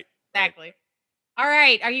 right. Exactly. All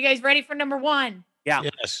right. Are you guys ready for number one? Yeah.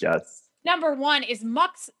 Yes. Yes. Number one is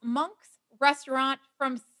Monk's Restaurant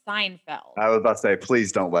from Seinfeld. I was about to say,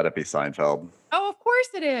 please don't let it be Seinfeld. Oh, of course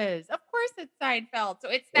it is. Of course it's Seinfeld. So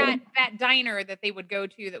it's that diner that they would go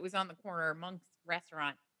to that was on the corner, Monk's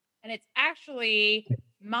Restaurant. And it's actually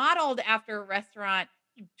modeled after a restaurant.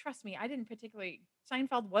 Trust me, I didn't particularly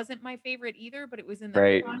Seinfeld wasn't my favorite either, but it was in the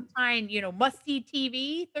Right. prime time, must-see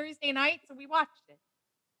TV Thursday night, so we watched it.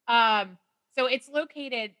 So it's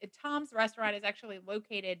located, Tom's Restaurant is actually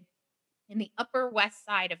located in the Upper West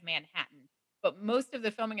Side of Manhattan. But most of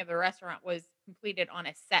the filming of the restaurant was completed on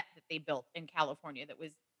a set that they built in California that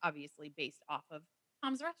was obviously based off of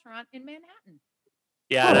Tom's Restaurant in Manhattan.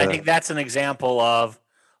 Yeah, and I Cool. think that's an example of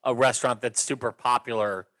a restaurant that's super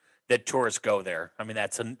popular that tourists go there. I mean,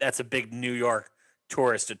 that's a big New York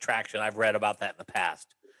tourist attraction. I've read about that in the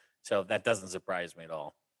past. So that doesn't surprise me at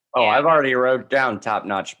all. Oh, Yeah. I've already wrote down top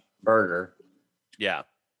notch burger. Yeah.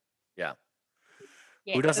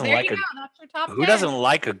 Yeah, Who doesn't there like you a- go. That's your top Who 10. doesn't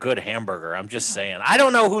like a good hamburger? I'm just saying. I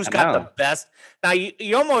don't know who's I got know. the best. Now,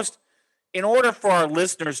 you almost, in order for our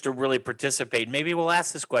listeners to really participate, maybe we'll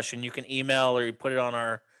ask this question. You can email or you put it on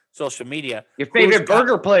our social media. Your favorite Who's got-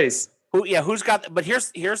 burger place. Who's got, but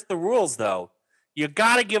here's the rules though. You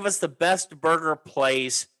got to give us the best burger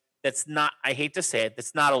place that's not, I hate to say it,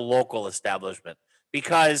 that's not a local establishment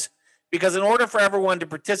because in order for everyone to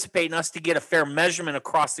participate and us to get a fair measurement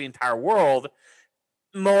across the entire world,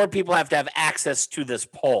 more people have to have access to this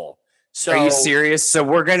poll. So Are you serious? So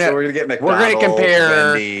we're gonna So we're gonna get we're gonna McDonald's,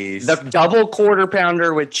 compare Wendy's. the double quarter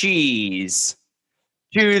pounder with cheese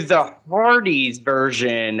to the Hardee's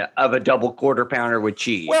version of a double quarter pounder with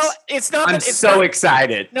cheese. Well, it's not. I'm that, it's so not,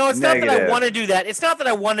 excited. No, it's not that I Negative. want to do that. It's not that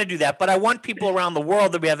I want to do that, but I want people around the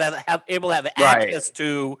world to be able to have access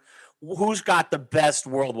to who's got the best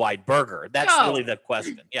worldwide burger. That's So- really the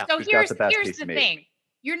question. Yeah. So Who's got here's the best here's piece the of meat? thing.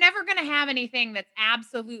 You're never going to have anything that's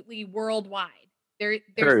absolutely worldwide. There's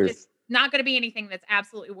Truth. just not going to be anything that's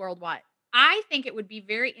absolutely worldwide. I think it would be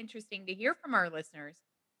very interesting to hear from our listeners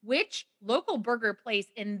which local burger place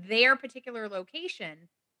in their particular location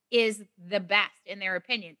is the best in their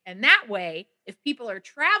opinion. And that way, if people are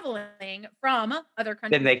traveling from other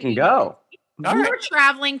countries, Then they can to the go. All You're right.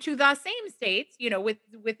 traveling to the same states,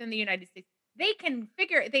 within the United States. They can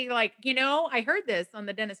figure. They like, I heard this on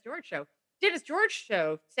the Dennis George show. Dennis George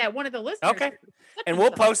show said one of the listeners. Okay. such And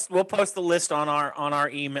we'll such. post the list on our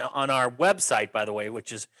email on our website, by the way,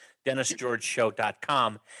 which is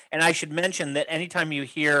DennisGeorgeShow.com. And I should mention that anytime you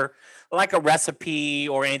hear like a recipe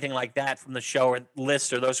or anything like that from the show or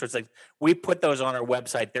lists or those sorts of things, we put those on our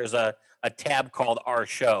website. There's a tab called Our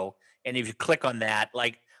Show. And if you click on that,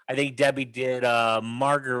 like I think Debbie did a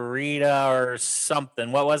margarita or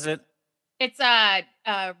something. What was it? It's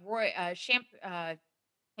Roy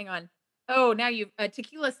hang on. Oh, now you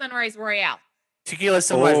Tequila Sunrise Royale. Tequila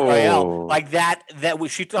Sunrise Royale, Oh. like that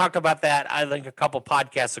she talked about that, I think, a couple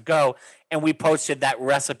podcasts ago, and we posted that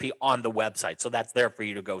recipe on the website. So that's there for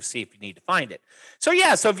you to go see if you need to find it. So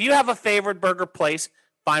yeah, so if you have a favorite burger place,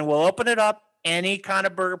 fine, we'll open it up. Any kind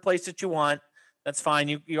of burger place that you want, that's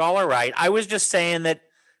fine. You all are right. I was just saying that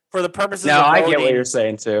for the purposes No, of I get what voting, you're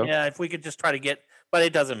saying too. yeah, if we could just try to get, but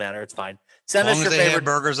it doesn't matter. It's fine. As Send long us as your they have favorite.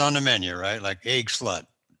 burgers on the menu, right? Like egg slut.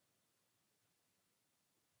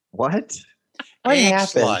 What? What Egg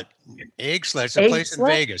happened? Slut. Egg Slut. It's a Egg place Slut? in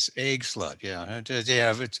Vegas. Egg Slut. Yeah.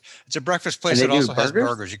 It's a breakfast place they that do also has burgers?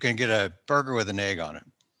 burgers. You can get a burger with an egg on it.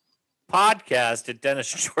 Podcast at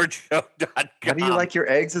DennisGeorgeShow.com. How do you like your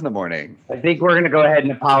eggs in the morning? I think we're gonna go ahead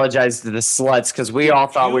and apologize to the sluts because we all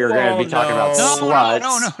thought we were going to be talking about No,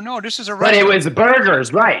 sluts. No. This is a But it regular. was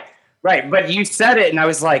burgers, right? Right. But you said it, and I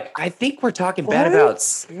was like, I think we're talking bad What? about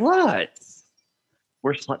sluts.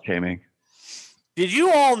 We're slut shaming. Did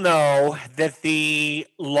you all know that the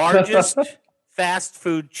largest fast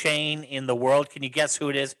food chain in the world, can you guess who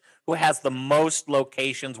it is, who has the most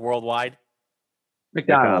locations worldwide?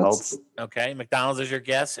 McDonald's. Okay, McDonald's is your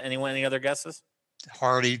guess. Any other guesses?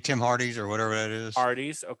 Tim Hardy's or whatever that is.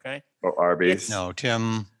 Hardee's, okay. Or Arby's. No,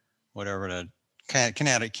 Tim, whatever that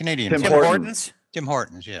Canadian. Tim Tim Hortons. Hortons? Tim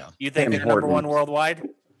Hortons, yeah. You think Tim they're number one Hortons. worldwide?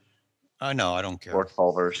 No, I don't care. Or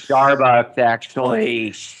Culver's. Starbucks,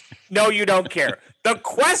 actually. No, you don't care. The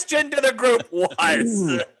question to the group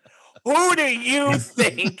was, who do you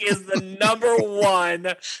think is the number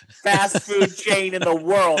one fast food chain in the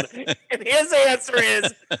world? And his answer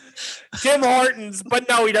is Tim Hortons, but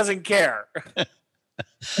no, he doesn't care.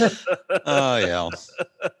 Oh,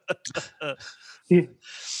 yeah.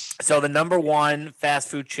 So the number one fast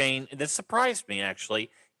food chain that surprised me actually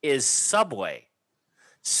is Subway.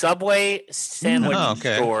 Subway sandwich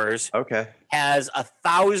okay. stores Okay. has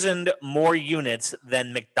 1,000 more units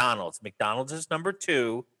than McDonald's. McDonald's is number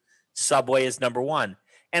 2. Subway is number 1.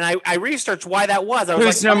 And I researched why that was. I was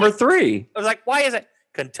Who's like, number why- 3? I was like, why is it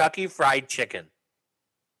Kentucky Fried Chicken?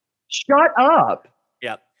 Shut up.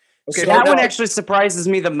 Yep. Okay, So that one no- actually surprises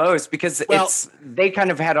me the most because Well- they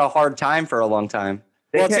kind of had a hard time for a long time.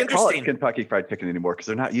 They Well, it's can't call it interesting. Kentucky Fried Chicken anymore because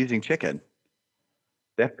they're not using chicken.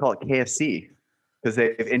 They have to call it KFC because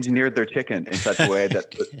they've engineered their chicken in such a way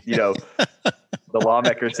that, the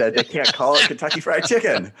lawmaker said they can't call it Kentucky Fried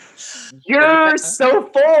Chicken. You're so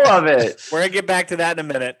full of it. We're gonna get back to that in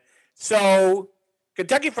a minute. So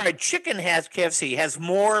Kentucky Fried Chicken has KFC, has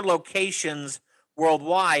more locations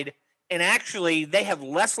worldwide, and actually they have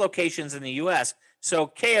less locations in the US. So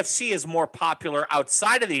KFC is more popular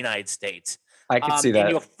outside of the United States. I can see And that.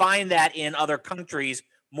 you'll find that in other countries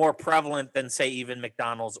more prevalent than, say, even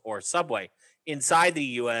McDonald's or Subway. Inside the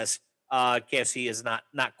U.S., KFC is not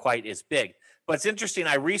quite as big. But it's interesting.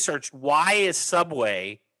 I researched why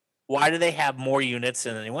do they have more units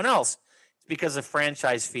than anyone else? It's because the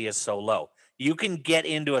franchise fee is so low. You can get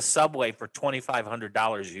into a Subway for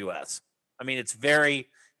 $2,500 U.S. I mean, it's very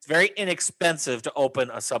inexpensive to open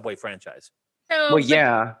a Subway franchise. So, Well,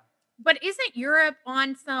 yeah. But isn't Europe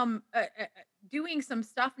on some doing some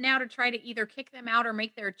stuff now to try to either kick them out or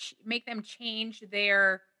make them change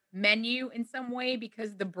their menu in some way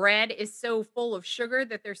because the bread is so full of sugar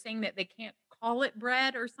that they're saying that they can't call it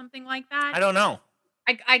bread or something like that? I don't know.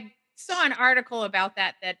 I saw an article about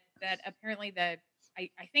that apparently I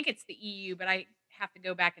think it's the EU, but I have to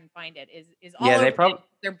go back and find it. Is all Yeah, they over prob-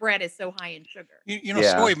 their bread is so high in sugar. You know,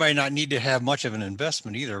 Yeah. Subway might not need to have much of an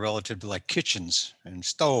investment either relative to like kitchens and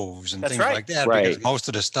stoves and That's things right. like that. Right. Because most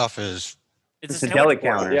of the stuff is It's a sandwich deli board.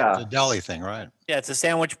 counter. Yeah. the deli thing, right? Yeah, it's a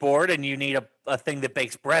sandwich board, and you need a thing that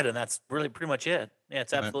bakes bread, and that's really pretty much it. Yeah,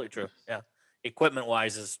 it's Right. absolutely true. Yeah, equipment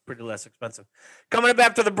wise is pretty less expensive. Coming up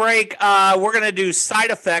after the break, we're gonna do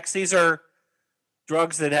side effects. These are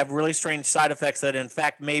drugs that have really strange side effects that, in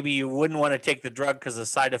fact, maybe you wouldn't want to take the drug because the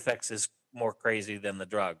side effects is more crazy than the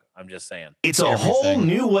drug. I'm just saying. It's a whole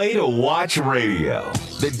new way to watch radio.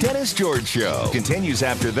 The Dennis George Show continues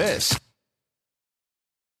after this.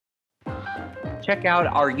 Check out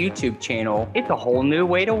our YouTube channel. It's a whole new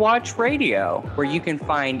way to watch radio, where you can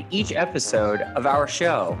find each episode of our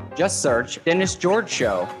show. Just search Dennis George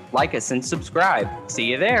Show. Like us and subscribe. See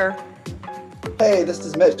you there. Hey, this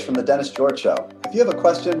is Mitch from The Dennis George Show. If you have a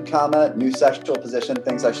question, comment, new sexual position,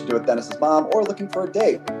 things I should do with Dennis's mom, or looking for a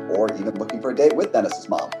date, or even looking for a date with Dennis's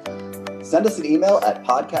mom, send us an email at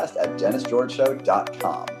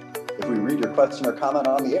podcast@dennisgeorgeshow.com. If we read your question or comment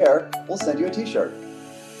on the air, we'll send you a t-shirt.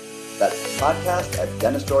 That's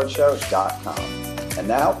podcast@dennisgeorgeshow.com. And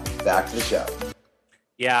now, back to the show.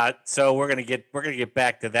 Yeah, so we're gonna get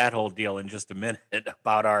back to that whole deal in just a minute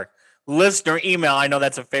about our listener email. I know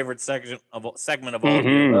that's a favorite segment of all of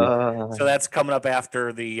you. So that's coming up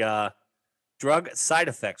after the drug side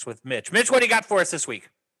effects with Mitch. Mitch, what do you got for us this week?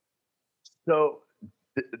 So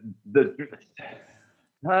the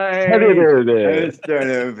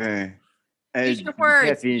Use your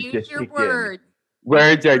words. Use your words.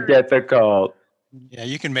 Words are difficult. Yeah,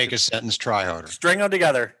 you can make a sentence try harder. String them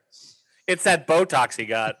together. It's that Botox he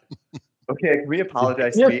got. Okay, can we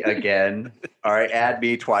apologize to me again? All right, add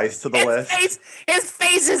me twice to the list. His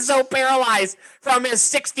face is so paralyzed from his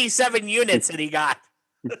 67 units that he got.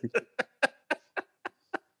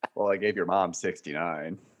 Well, I gave your mom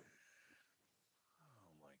 69.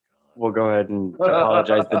 We'll go ahead and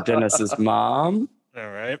apologize to Dennis's mom. All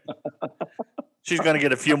right. She's going to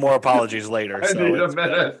get a few more apologies later. I need a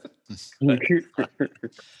minute.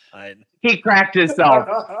 He cracked himself.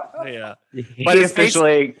 Yeah. But he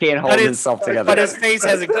officially can't hold himself together. But his face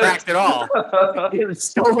hasn't cracked at all. It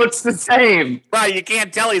still looks the same. Right, you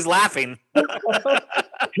can't tell he's laughing.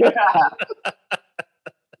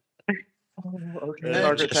 Okay,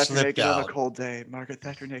 Margaret Thatcher naked on a cold day. Margaret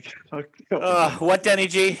Thatcher naked. What, Denny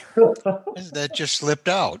G? That just slipped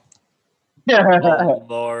out. Oh,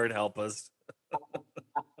 Lord, help us.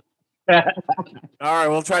 All right,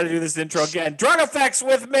 we'll try to do this intro again. Drug effects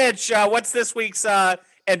with Mitch. What's this week's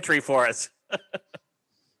entry for us?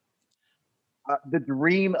 The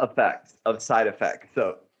dream effects of side effects.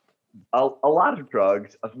 So a lot of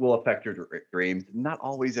drugs will affect your dreams, not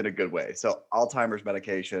always in a good way. So Alzheimer's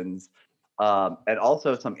medications and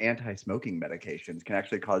also some anti-smoking medications can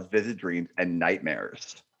actually cause vivid dreams and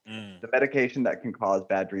nightmares. The medication that can cause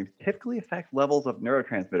bad dreams typically affects levels of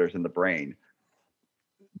neurotransmitters in the brain.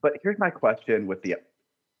 But here's my question with the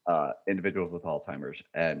individuals with Alzheimer's,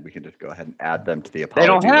 and we can just go ahead and add them to the apology. They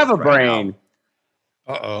don't have a list right brain.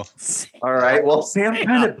 now. All right. Well, Sam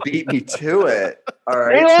kind of beat me to it. All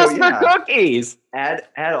right. They lost their cookies. Add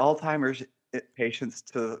Alzheimer's patients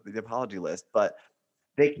to the apology list, but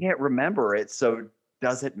they can't remember it. So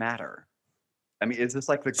does it matter? I mean, is this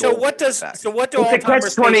like the So what do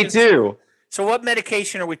Alzheimer's patients? So what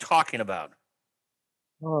medication are we talking about?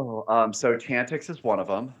 So Chantix is one of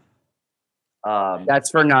them.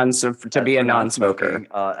 That's for to be a non-smoker,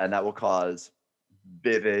 and that will cause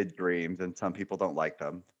vivid dreams, and some people don't like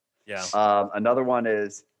them. Yeah. Another one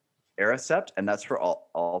is Aricept, and that's for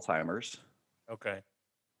Alzheimer's. Okay.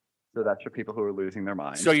 So that's for people who are losing their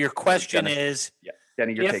mind. So your question is,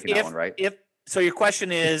 Denny, you're taking that one, right? So your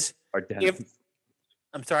question is,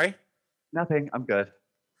 I'm sorry? Nothing. I'm good.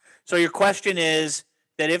 So your question is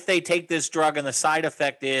that if they take this drug and the side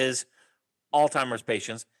effect is Alzheimer's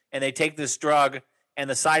patients, and they take this drug and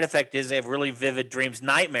the side effect is they have really vivid dreams,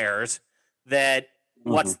 nightmares, that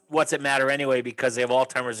what's it matter anyway because they have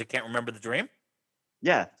Alzheimer's, they can't remember the dream?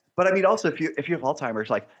 Yeah. But I mean, also if you have Alzheimer's,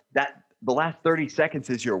 like that, the last 30 seconds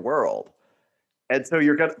is your world. And so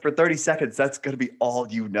you're going to, for 30 seconds, that's going to be all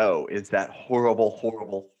you know is that horrible,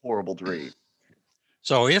 horrible, horrible dream.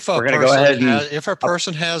 So if a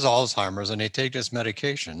person has Alzheimer's and they take this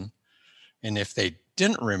medication, and if they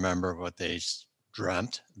didn't remember what they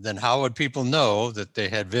dreamt, then how would people know that they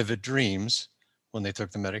had vivid dreams when they took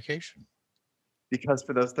the medication? Because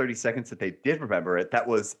for those 30 seconds that they did remember it, that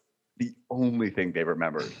was the only thing they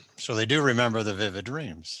remembered. So they do remember the vivid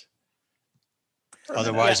dreams.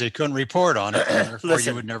 Otherwise, they couldn't report on it, and therefore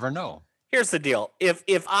you would never know. Here's the deal.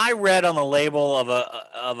 If I read on the label of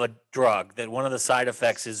a drug that one of the side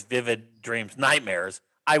effects is vivid dreams, nightmares,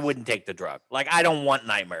 I wouldn't take the drug. Like, I don't want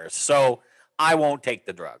nightmares, so I won't take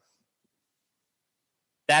the drug.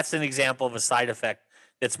 That's an example of a side effect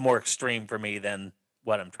that's more extreme for me than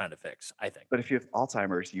what I'm trying to fix, I think. But if you have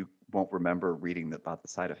Alzheimer's, you won't remember reading about the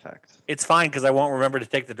side effects. It's fine because I won't remember to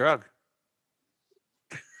take the drug.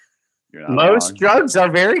 Most drugs are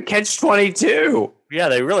very catch-22. Yeah,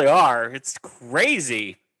 they really are. It's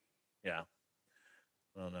crazy. Yeah.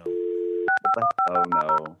 Oh, no. Oh,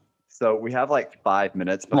 no. So we have like 5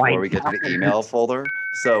 minutes before we get to the email folder.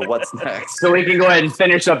 So what's next? So we can go ahead and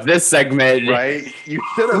finish up this segment. Right? We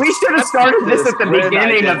should have started this at the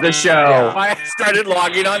beginning of the show. Yeah. I started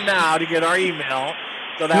logging on now to get our email.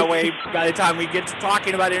 So that way, by the time we get to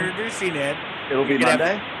talking about introducing it, it'll be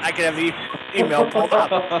Monday. I can have the email pulled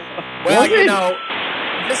up. Well, you know,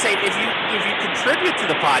 just say if you contribute to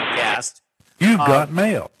the podcast, you've got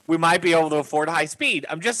mail. We might be able to afford high speed.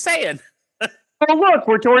 I'm just saying. Oh, look,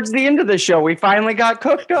 we're towards the end of the show. We finally got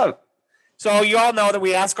cooked up. So you all know that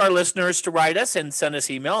we ask our listeners to write us and send us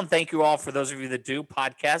email. And thank you all for those of you that do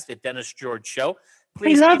podcast at Dennis George Show.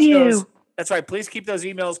 Please we love you. That's right. Please keep those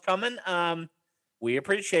emails coming. We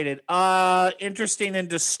appreciate it. Interesting and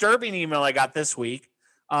disturbing email I got this week.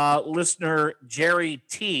 Listener Jerry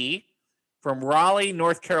T. from Raleigh,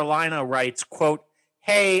 North Carolina writes, quote,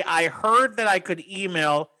 "Hey, I heard that I could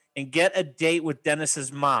email and get a date with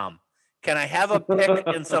Dennis's mom. Can I have a pic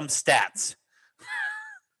and some stats?"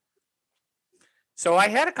 So I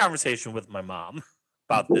had a conversation with my mom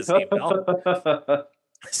about this email.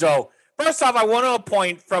 So first off, I want to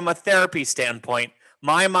point from a therapy standpoint,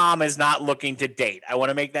 my mom is not looking to date. I want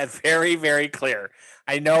to make that very, very clear.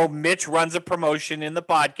 I know Mitch runs a promotion in the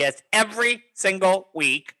podcast every single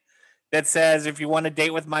week that says if you want to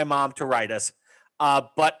date with my mom to write us.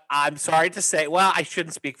 But I'm sorry to say, well, I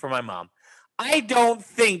shouldn't speak for my mom. I don't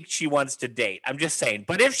think she wants to date. I'm just saying.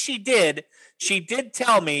 But if she did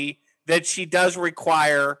tell me that she does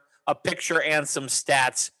require a picture and some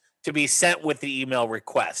stats to be sent with the email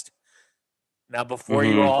request. Now, before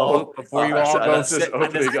you all go, this is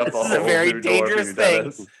a very dangerous thing.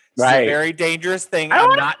 This is a very dangerous thing. I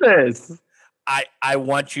want this. I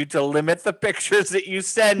want you to limit the pictures that you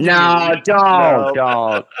send. No, me.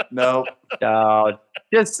 don't. No.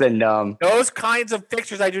 Just send them. Those kinds of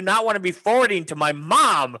pictures I do not want to be forwarding to my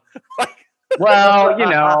mom.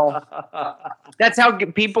 Well, that's how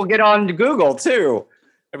people get on Google too.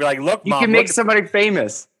 I'd be like, look, you Mom. You can make somebody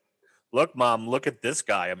famous. Look, Mom, look at this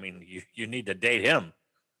guy. I mean, you need to date him.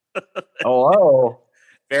 Oh.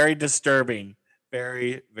 Very disturbing.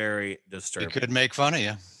 Very, very disturbing. He could make fun of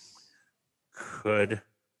you. Could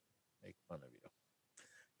make fun of you.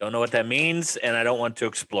 Don't know what that means, and I don't want to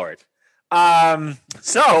explore it.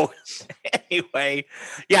 So anyway,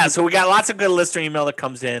 yeah, so we got lots of good listener email that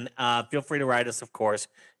comes in. Feel free to write us, of course,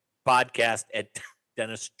 podcast at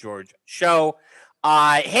Dennis George Show.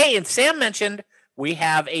 Hey, and Sam mentioned we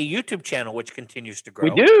have a YouTube channel which continues to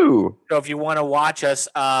grow. We do. So if you want to watch us,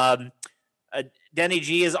 Denny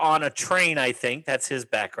G is on a train, I think. That's his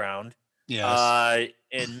background. Yes.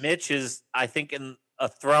 And Mitch is, I think, in a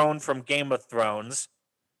throne from Game of Thrones.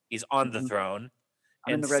 He's on the throne.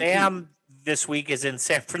 And Sam this week is in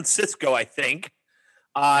San Francisco, I think.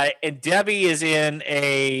 And Debbie is in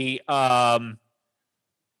a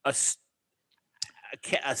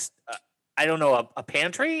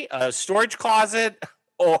pantry, a storage closet,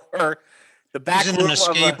 or the back She's room. in an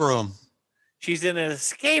escape room. She's in an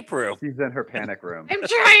escape room. She's in her panic room. I'm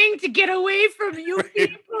trying to get away from you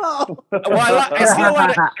people. Well,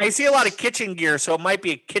 I see a lot of kitchen gear, so it might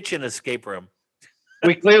be a kitchen escape room.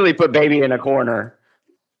 We clearly put baby in a corner.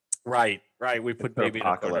 Right. We put baby in a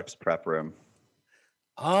corner. Apocalypse prep room.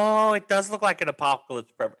 Oh, it does look like an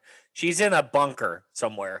apocalypse prep. She's in a bunker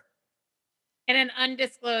somewhere. In an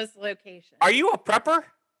undisclosed location. Are you a prepper?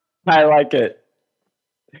 I like it.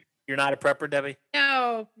 You're not a prepper, Debbie?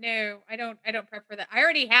 No, I don't prep for that. I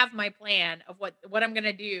already have my plan of what I'm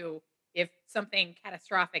gonna do if something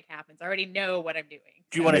catastrophic happens. I already know what I'm doing.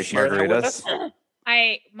 Do you want to share that with us?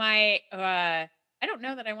 I don't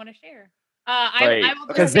know that I want to share. Right. I will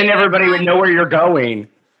because then everybody would know where you're going.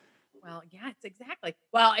 Well, yeah, it's exactly.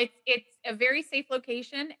 Well, it's a very safe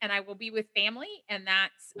location, and I will be with family, and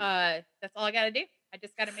that's all I got to do. I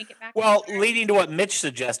just got to make it back. Well, leading to what Mitch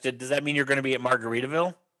suggested, does that mean you're going to be at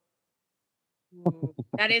Margaritaville? Ooh,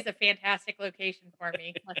 that is a fantastic location for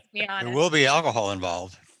me. Let's be honest. There will be alcohol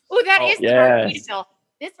involved. Oh, that is the yes. Margaritaville.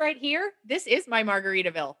 This right here, this is my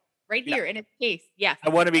Margaritaville. Right here in its case. Yes. I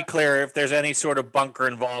want to be clear. If there's any sort of bunker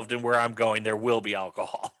involved in where I'm going, there will be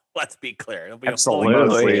alcohol. Let's be clear. It'll be Absolutely.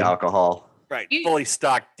 Mostly alcohol. Right. Fully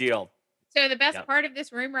stocked deal. So the best part of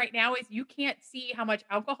this room right now is you can't see how much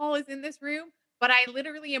alcohol is in this room, but I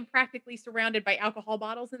literally am practically surrounded by alcohol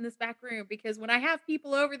bottles in this back room because when I have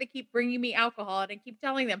people over that keep bringing me alcohol and I keep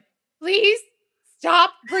telling them, please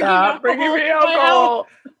stop bringing me alcohol.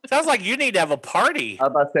 Sounds like you need to have a party. I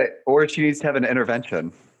was about to say, or she needs to have an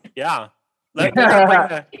intervention. Yeah.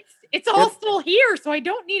 It's all still here, so I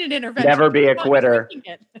don't need an intervention. Never be a quitter.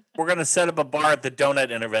 We're going to set up a bar at the donut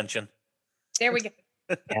intervention. There we go.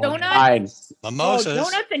 Donuts. Mimosas. Oh,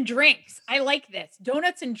 donuts and drinks. I like this.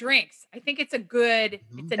 Donuts and drinks. I think it's a good,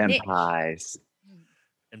 it's a And niche. pies.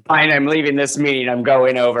 Fine, I'm leaving this meeting. I'm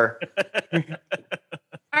going over. All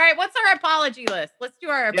right, what's our apology list? Let's do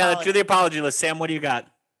our apology. Yeah, let's do the apology list. Sam, what do you got?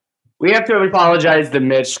 We have to apologize to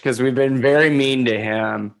Mitch because we've been very mean to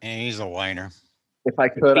him. And he's a whiner. If I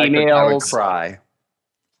could, I would Females. cry.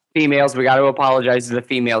 Females, we got to apologize to the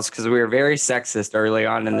females because we were very sexist early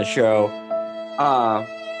on in the show.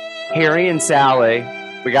 Harry and Sally,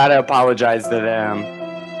 we got to apologize to them.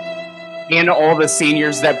 And all the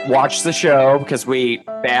seniors that watch the show because we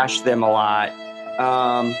bashed them a lot.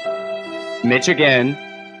 Mitch again,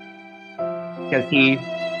 because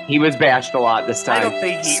he was bashed a lot this time. I don't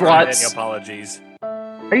think he earned any apologies.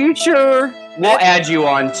 Are you sure? We'll add you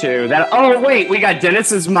on too. Oh wait, we got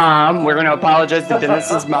Dennis's mom. We're going to apologize to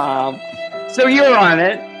Dennis's mom. So you're on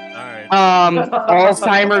it. All right.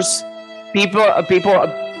 Alzheimer's people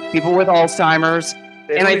with Alzheimer's.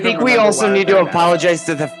 They And don't I even think we remember also why need to they're mad. apologize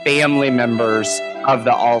to the family members of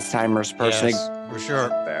the Alzheimer's person Yes, for sure.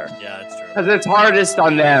 Fair. Yeah, that's true. because it's hardest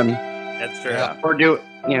on them. That's true. Yeah. Or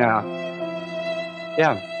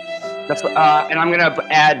yeah. That's and I'm gonna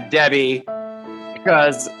add Debbie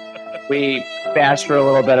because we bashed her a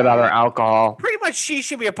little bit about her alcohol. Pretty much, she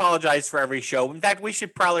should be apologized for every show. In fact, we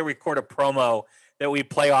should probably record a promo that we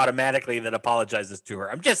play automatically that apologizes to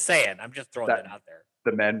her. I'm just saying. I'm just throwing that out there.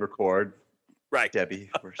 The men record. Right. Debbie,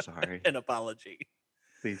 we're sorry. An apology.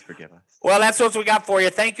 Please forgive us. Well, that's what we got for you.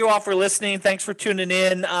 Thank you all for listening. Thanks for tuning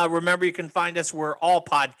in. Remember, you can find us where all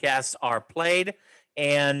podcasts are played,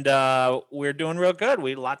 and we're doing real good.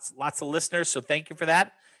 We lots of listeners, so thank you for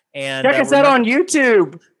that. And Check us out on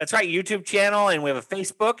YouTube. That's right, YouTube channel, and we have a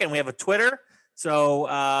Facebook and we have a Twitter.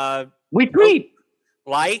 So We tweet.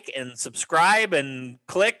 like and subscribe and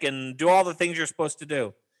click and do all the things you're supposed to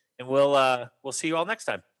do. And we'll see you all next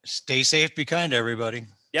time. Stay safe, be kind, everybody.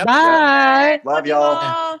 Yep. Bye. Love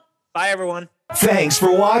y'all. Bye, everyone. Thanks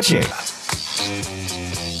for watching.